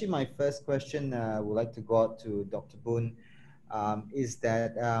 So actually my first question would like to go out to Dr. Boon is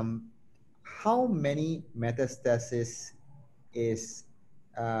that how many metastases is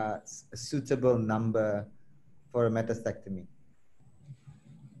a suitable number for a metastectomy?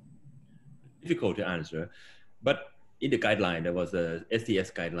 Difficult to answer, but in the guideline, there was a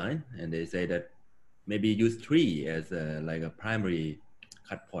STS guideline, and they say that maybe use 3 as like a primary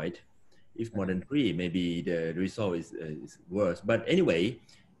cut point. If more than 3, maybe the result is worse. But anyway,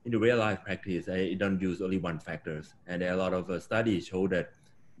 in the real life practice, I don't use only one factors. And there are a lot of studies show that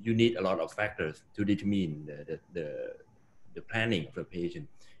you need a lot of factors to determine the planning of the patient.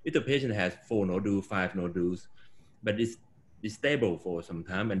 If the patient has 4 nodules, 5 nodules, but it's stable for some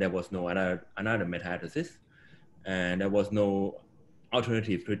time and there was no another metastasis, and there was no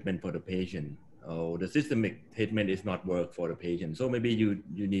alternative treatment for the patient, or the systemic treatment is not work for the patient, so maybe you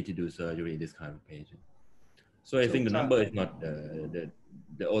need to do surgery in this kind of patient. So I think the number is not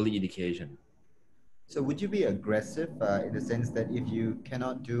the only indication. So would you be aggressive in the sense that if you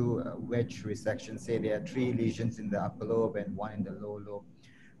cannot do a wedge resection, say there are 3 lesions in the upper lobe and 1 in the lower lobe,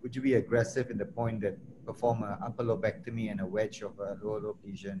 would you be aggressive in the point that perform an upper lobectomy and a wedge of a lower lobe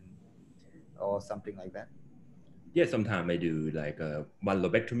lesion or something like that? Yes, sometimes I do like one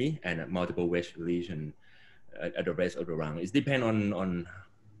lobectomy and a multiple wedge lesion at the rest of the lung. It depends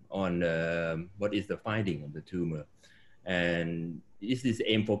on what is the finding of the tumor, and is this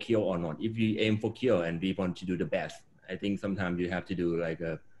aim for cure or not. If you aim for cure and we want to do the best, I think sometimes you have to do like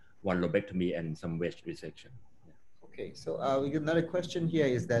one lobectomy and some wedge resection. Okay, so we got another question here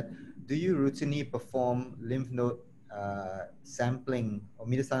is that, do you routinely perform lymph node sampling or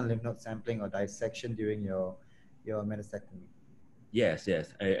mediastinal lymph node sampling or dissection during your metastectomy? Yes,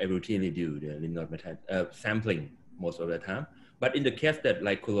 I routinely do the lymph node sampling most of the time. But in the case that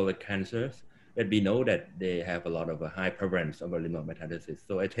like colorectal cancers, that we know that they have a lot of a high prevalence of a lymph node metastasis,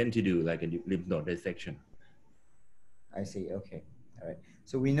 so I tend to do like a lymph node dissection. I see. Okay, all right.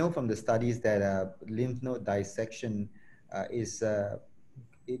 So we know from the studies that lymph node dissection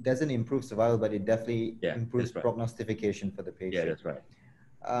it doesn't improve survival, but it definitely improves prognostication for the patient. Yeah, that's right.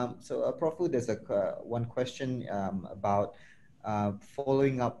 So Prof, there's one question about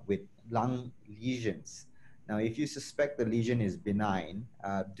following up with lung lesions. Now, if you suspect the lesion is benign,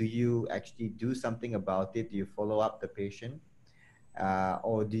 do you actually do something about it? Do you follow up the patient?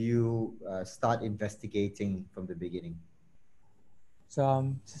 Or do you start investigating from the beginning?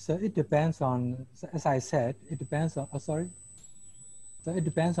 So it depends on, as I said, it depends on, So it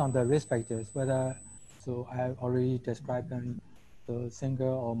depends on the risk factors, whether, so I already described them, the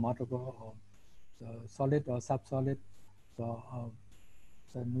single or multiple, or the solid or subsolid,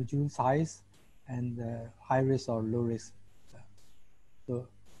 the nodule size, and the high risk or low risk.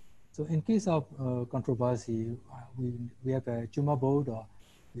 So in case of controversy, we have a tumor board, or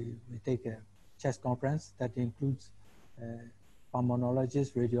we take a chest conference that includes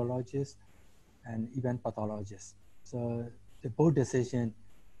pulmonologists, radiologists, and even pathologists. So the board decision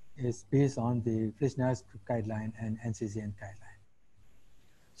is based on the Flischner's guideline and NCCN guideline.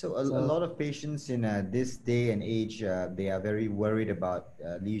 So a lot of patients in this day and age, they are very worried about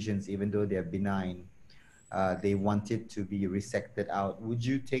lesions, even though they're benign. They want it to be resected out. Would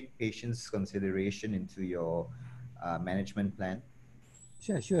you take patients' consideration into your management plan?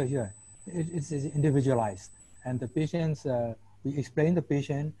 Sure. It's individualized. And the patients, we explain the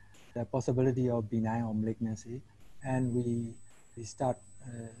patient the possibility of benign or malignancy, and we start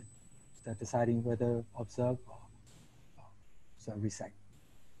deciding whether observe or resect.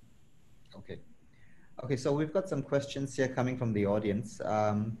 Okay, so we've got some questions here coming from the audience.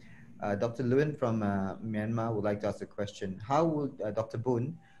 Dr. Lewin from Myanmar would like to ask a question. How would, Dr.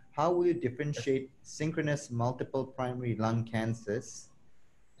 Boon, how will you differentiate synchronous multiple primary lung cancers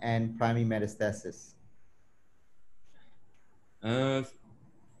and primary metastasis?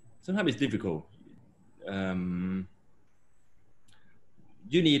 Sometimes it's difficult.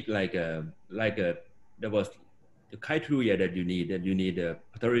 You need there was the criteria that you need a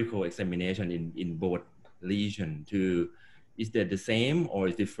pathological examination in both lesion to, is that the same or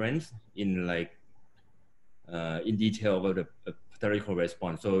is different in in detail about the pathological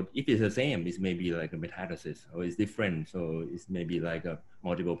response. So if it's the same, it's maybe like a metastasis, or it's different, so it's maybe like a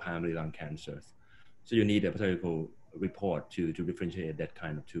multiple primary lung cancers. So you need a pathological report to differentiate that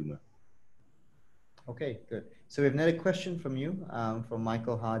kind of tumor. Okay, good. So we have another question from you, from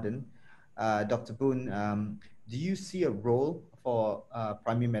Michael Harden. Dr. Boon, do you see a role for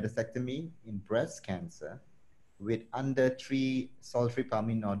primary metastaectomy in breast cancer with under 3 solitary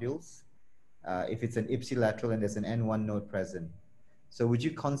pulmonary nodules, if it's an ipsilateral and there's an N1 node present? So would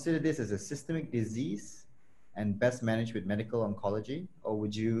you consider this as a systemic disease and best managed with medical oncology, or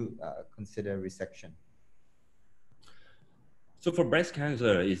would you consider resection? So for breast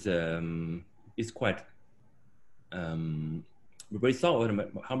cancer, is quite the result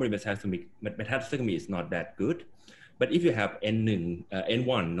of primary metastaectomy is not that good. But if you have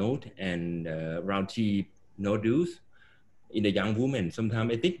N1 node and around T nodules in the young woman,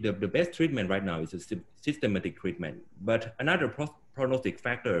 sometimes I think the best treatment right now is a systematic treatment. But another prognostic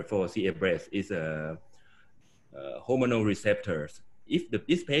factor for CA breast is hormonal receptors. If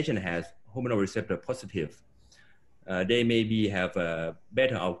this patient has hormonal receptor positive, they maybe have a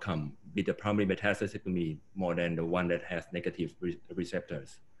better outcome with the primary metastaectomy more than the one that has negative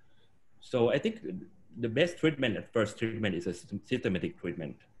receptors. So I think the best treatment at first treatment is a systematic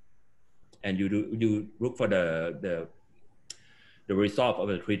treatment, and you look for the result of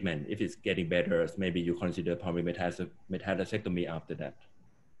the treatment. If it's getting better, maybe you consider primary metastaectomy after that.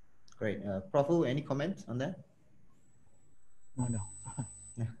 Great. Prof, any comment on that? No.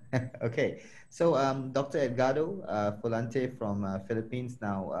 Okay, so Dr. Edgardo Folante from Philippines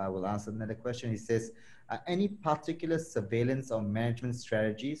now will ask another question. He says, any particular surveillance or management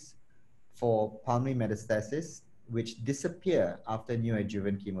strategies for pulmonary metastasis which disappear after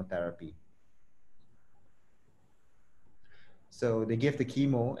neoadjuvant chemotherapy? So they give the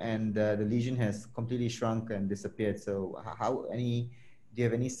chemo and the lesion has completely shrunk and disappeared. So do you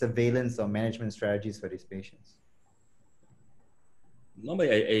have any surveillance or management strategies for these patients?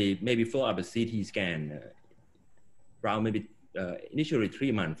 Normally, maybe follow up a CT scan around maybe initially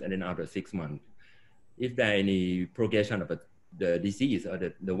 3 months and then after 6 months. If there any progression of the disease or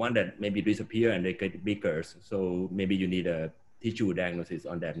the one that maybe disappear and they get bigger, so maybe you need a tissue diagnosis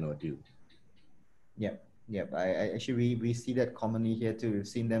on that nodule. Yep. I actually we see that commonly here too. We've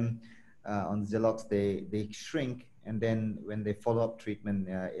seen them on Xelox. They shrink, and then when they follow up treatment,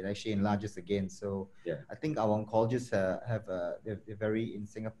 it actually enlarges again. So yeah, I think our oncologists they're very in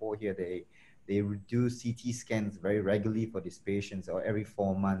Singapore here. They do CT scans very regularly for these patients, or every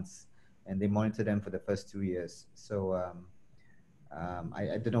 4 months, and they monitor them for the first 2 years. So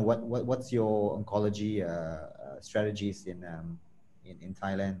I don't know what's your oncology strategies in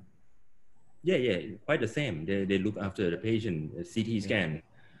Thailand. Yeah, quite the same. They look after the patient, CT scan.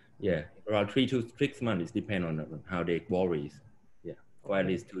 Yeah, around 3 to 6 months. It depends on how they worries. Yeah, for at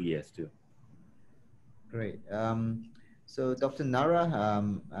least 2 years too. Great. So Dr. Nara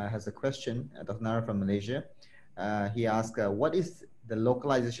has a question. Dr. Nara from Malaysia. He asked, what is the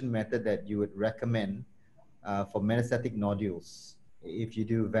localization method that you would recommend for metastatic nodules? If you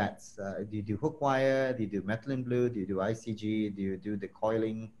do VATS, do you do hook wire? Do you do methylene blue? Do you do ICG? Do you do the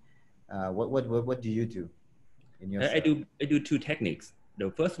coiling? What do you do in your? I do 2 techniques. The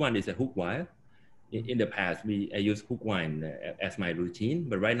first one is a hook wire. In the past, I used hook wire as my routine,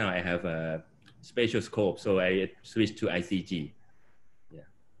 but right now I have a spatial scope, so I switch to ICG. Yeah.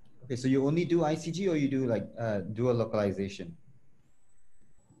 Okay, so you only do ICG or you do like dual localization?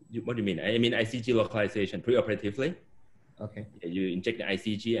 What do you mean? I mean ICG localization preoperatively. Okay. You inject the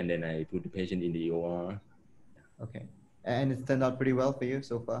ICG and then I put the patient in the OR. Okay. And it's turned out pretty well for you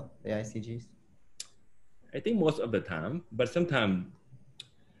so far, the ICGs? I think most of the time, but sometimes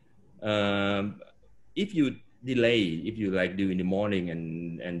if you delay, if you like do in the morning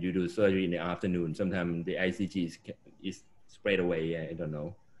and you do surgery in the afternoon, sometimes the ICG is spread away. I don't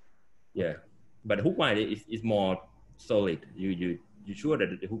know. Yeah, but hook wind is more solid. You sure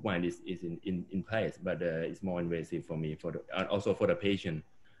that the hook wind is in place, but it's more invasive for me also for the patient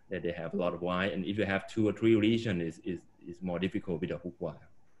that they have a lot of wire, and if you have 2 or 3 lesions, is more difficult with the hook wire.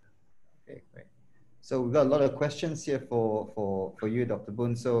 Okay, great. So we've got a lot of questions here for you, Dr.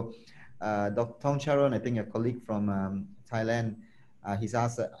 Boon. So Dr. Tong Charon, I think your colleague from Thailand, he's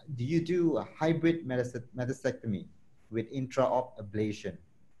asked, do you do a hybrid metastectomy with intra-op ablation?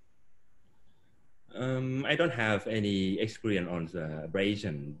 I don't have any experience on the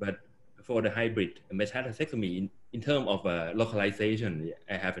ablation, but for the hybrid metastectomy, in terms of localization,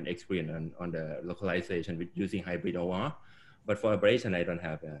 I have an experience on the localization with using hybrid OR, but for ablation, I don't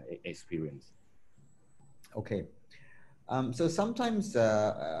have experience. Okay. So sometimes,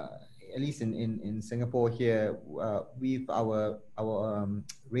 at least in Singapore here, we've our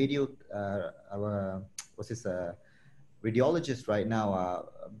radio, radiologists right now are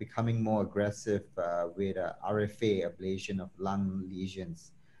becoming more aggressive with RFA ablation of lung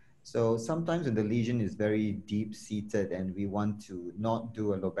lesions. So sometimes when the lesion is very deep seated and we want to not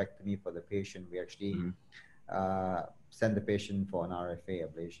do a lobectomy for the patient, we actually send the patient for an RFA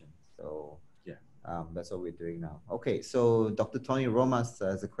ablation. So that's what we're doing now. Okay, so Dr. Tony Romas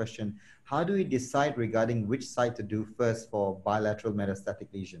has a question. How do we decide regarding which site to do first for bilateral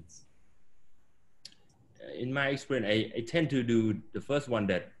metastatic lesions? In my experience, I tend to do the first one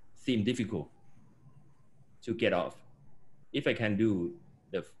that seems difficult to get off. If I can do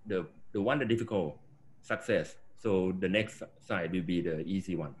the one that difficult, success. So the next side will be the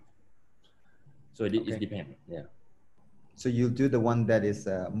easy one. So it depends, yeah. So you'll do the one that is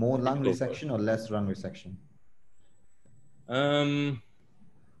more lung resection or less lung resection?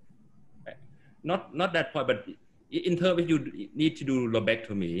 Not that part, but in terms if you need to do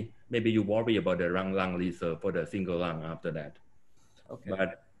lobectomy, maybe you worry about the lung reserve for the single lung after that. Okay.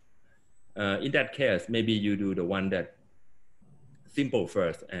 But in that case, maybe you do the one that simple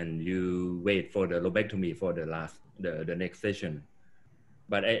first, and you wait for the lobectomy for the next session.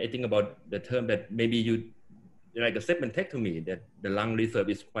 But I think about the term that maybe you like a segmentectomy, that the lung reserve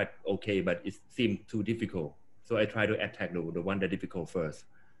is quite okay, but it seems too difficult. So I try to attack the one that difficult first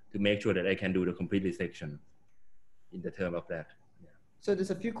to make sure that I can do the complete resection in the term of that. Yeah. So there's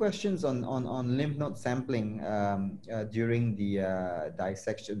a few questions on lymph node sampling during the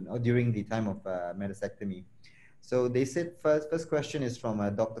dissection or during the time of metastectomy. So they said first question is from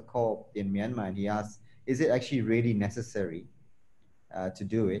Dr. Korb in Myanmar, and he asked, is it actually really necessary to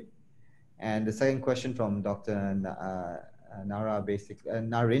do it? And the second question from Dr.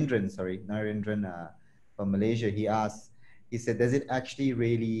 Narendran from Malaysia, he said, does it actually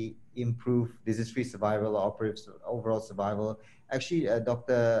really improve disease-free survival or overall survival? Actually,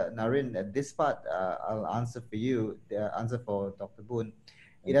 Dr. Naren, this part I'll answer for you, the answer for Dr. Boon.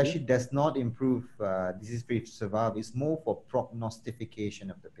 It actually does not improve disease-free survival. It's more for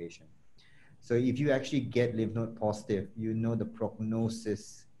prognostication of the patient. So if you actually get lymph node positive, you know the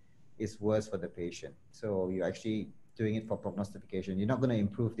prognosis is worse for the patient. So you're actually doing it for prognostication. You're not going to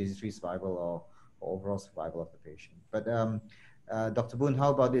improve disease-free survival or overall survival of the patient. But Dr. Boon, how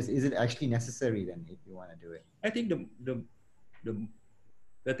about this? Is it actually necessary then if you want to do it? I think the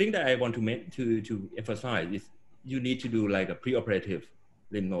thing that I want to emphasize is you need to do like a preoperative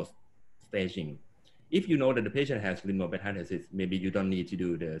lymph node staging. If you know that the patient has lymph node metastasis, maybe you don't need to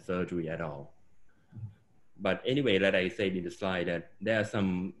do the surgery at all. But anyway, like I said in the slide, that there are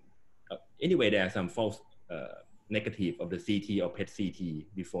some there are some false negative of the CT or PET CT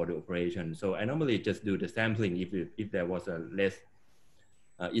before the operation. So I normally just do the sampling if there was a less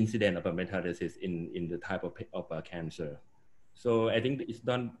incident of a metastasis in the type of cancer. So I think it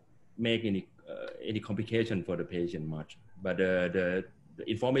doesn't make any complication for the patient much, but the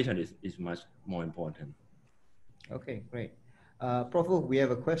information is much more important. Okay, great. Prof, we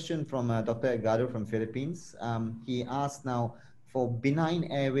have a question from Dr. Edgardo from Philippines. He asked now, for benign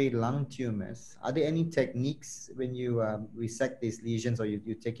airway lung tumors, are there any techniques when you resect these lesions or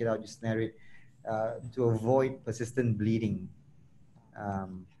you take it out, you snare it to avoid persistent bleeding?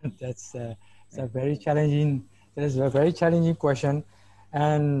 That's a very challenging. That is a very challenging question,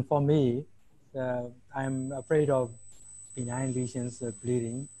 and for me, I'm afraid of benign lesions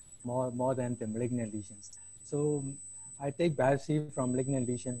bleeding. more than the malignant lesions. So I take biopsy from malignant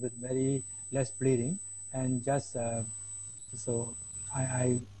lesions with very less bleeding, and just so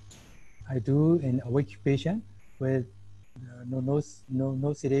I do in a weak patient with no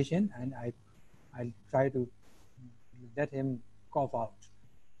sedation, and I try to let him cough out.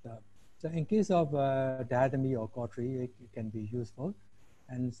 So in case of diathermy or cautery, it can be useful,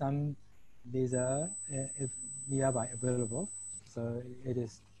 and some laser if nearby available, so it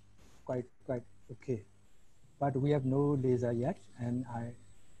is quite okay. But we have no laser yet, and I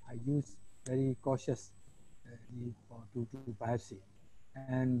use very cautious to biopsy.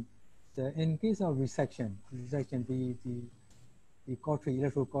 And in case of resection, the cautery,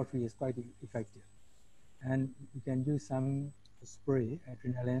 electrocautery is quite effective, and you can use some spray,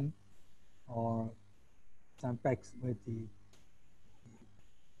 adrenaline, or some packs with the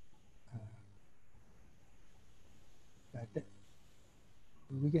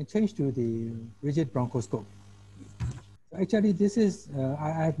we can change to the rigid bronchoscope. Actually, this is I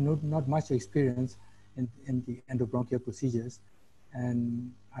have not much experience in the endobronchial procedures,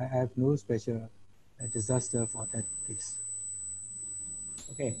 and I have no special disaster for that case.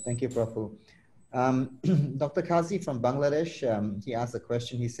 Okay, thank you, Prof. Dr. Kazi from Bangladesh, he asked a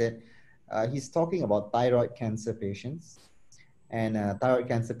question. He said he's talking about thyroid cancer patients, and thyroid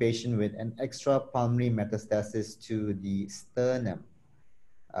cancer patient with an extra pulmonary metastasis to the sternum.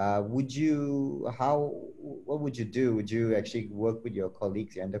 What would you do? Would you actually work with your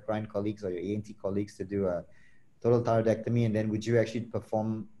colleagues, your endocrine colleagues or your ENT colleagues to do a total thyroidectomy, and then would you actually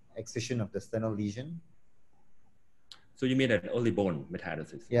perform excision of the sternal lesion? So you mean that only bone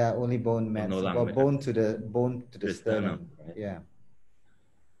metastasis? Yeah, only bone mets, no or bone to the sternum. Right? Yeah.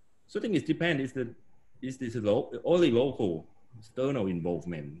 So I think it depends. Is this only local sternal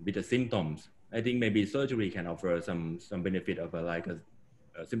involvement with the symptoms? I think maybe surgery can offer some benefit of a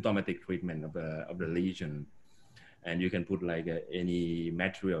symptomatic treatment of the lesion, and you can put like any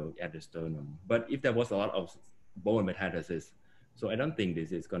material at the sternum. But if there was a lot of bone metastasis, so I don't think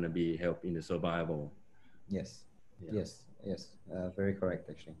this is going to be help in the survival. Yes. Yeah. Yes. Very correct,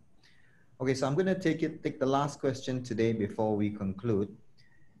 actually. Okay, so I'm going to take the last question today before we conclude,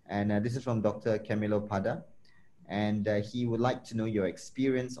 and this is from Dr. Camilo Pada, and he would like to know your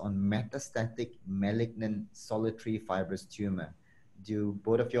experience on metastatic malignant solitary fibrous tumor. Do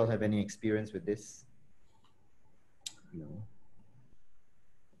both of you all have any experience with this? No.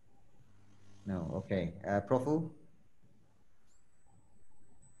 No. Okay. Prof.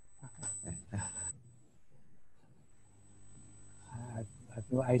 I have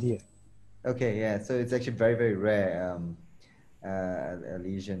no idea. Okay, yeah. So it's actually very, very rare a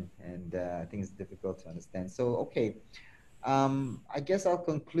lesion, and I think it's difficult to understand. So, okay. I guess I'll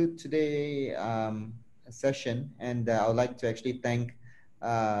conclude today session, and I would like to actually thank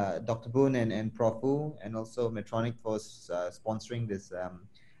Dr. Boon and Prof. Oo, and also Medtronic for sponsoring this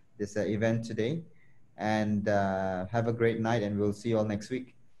this event today. And have a great night, and we'll see you all next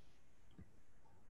week.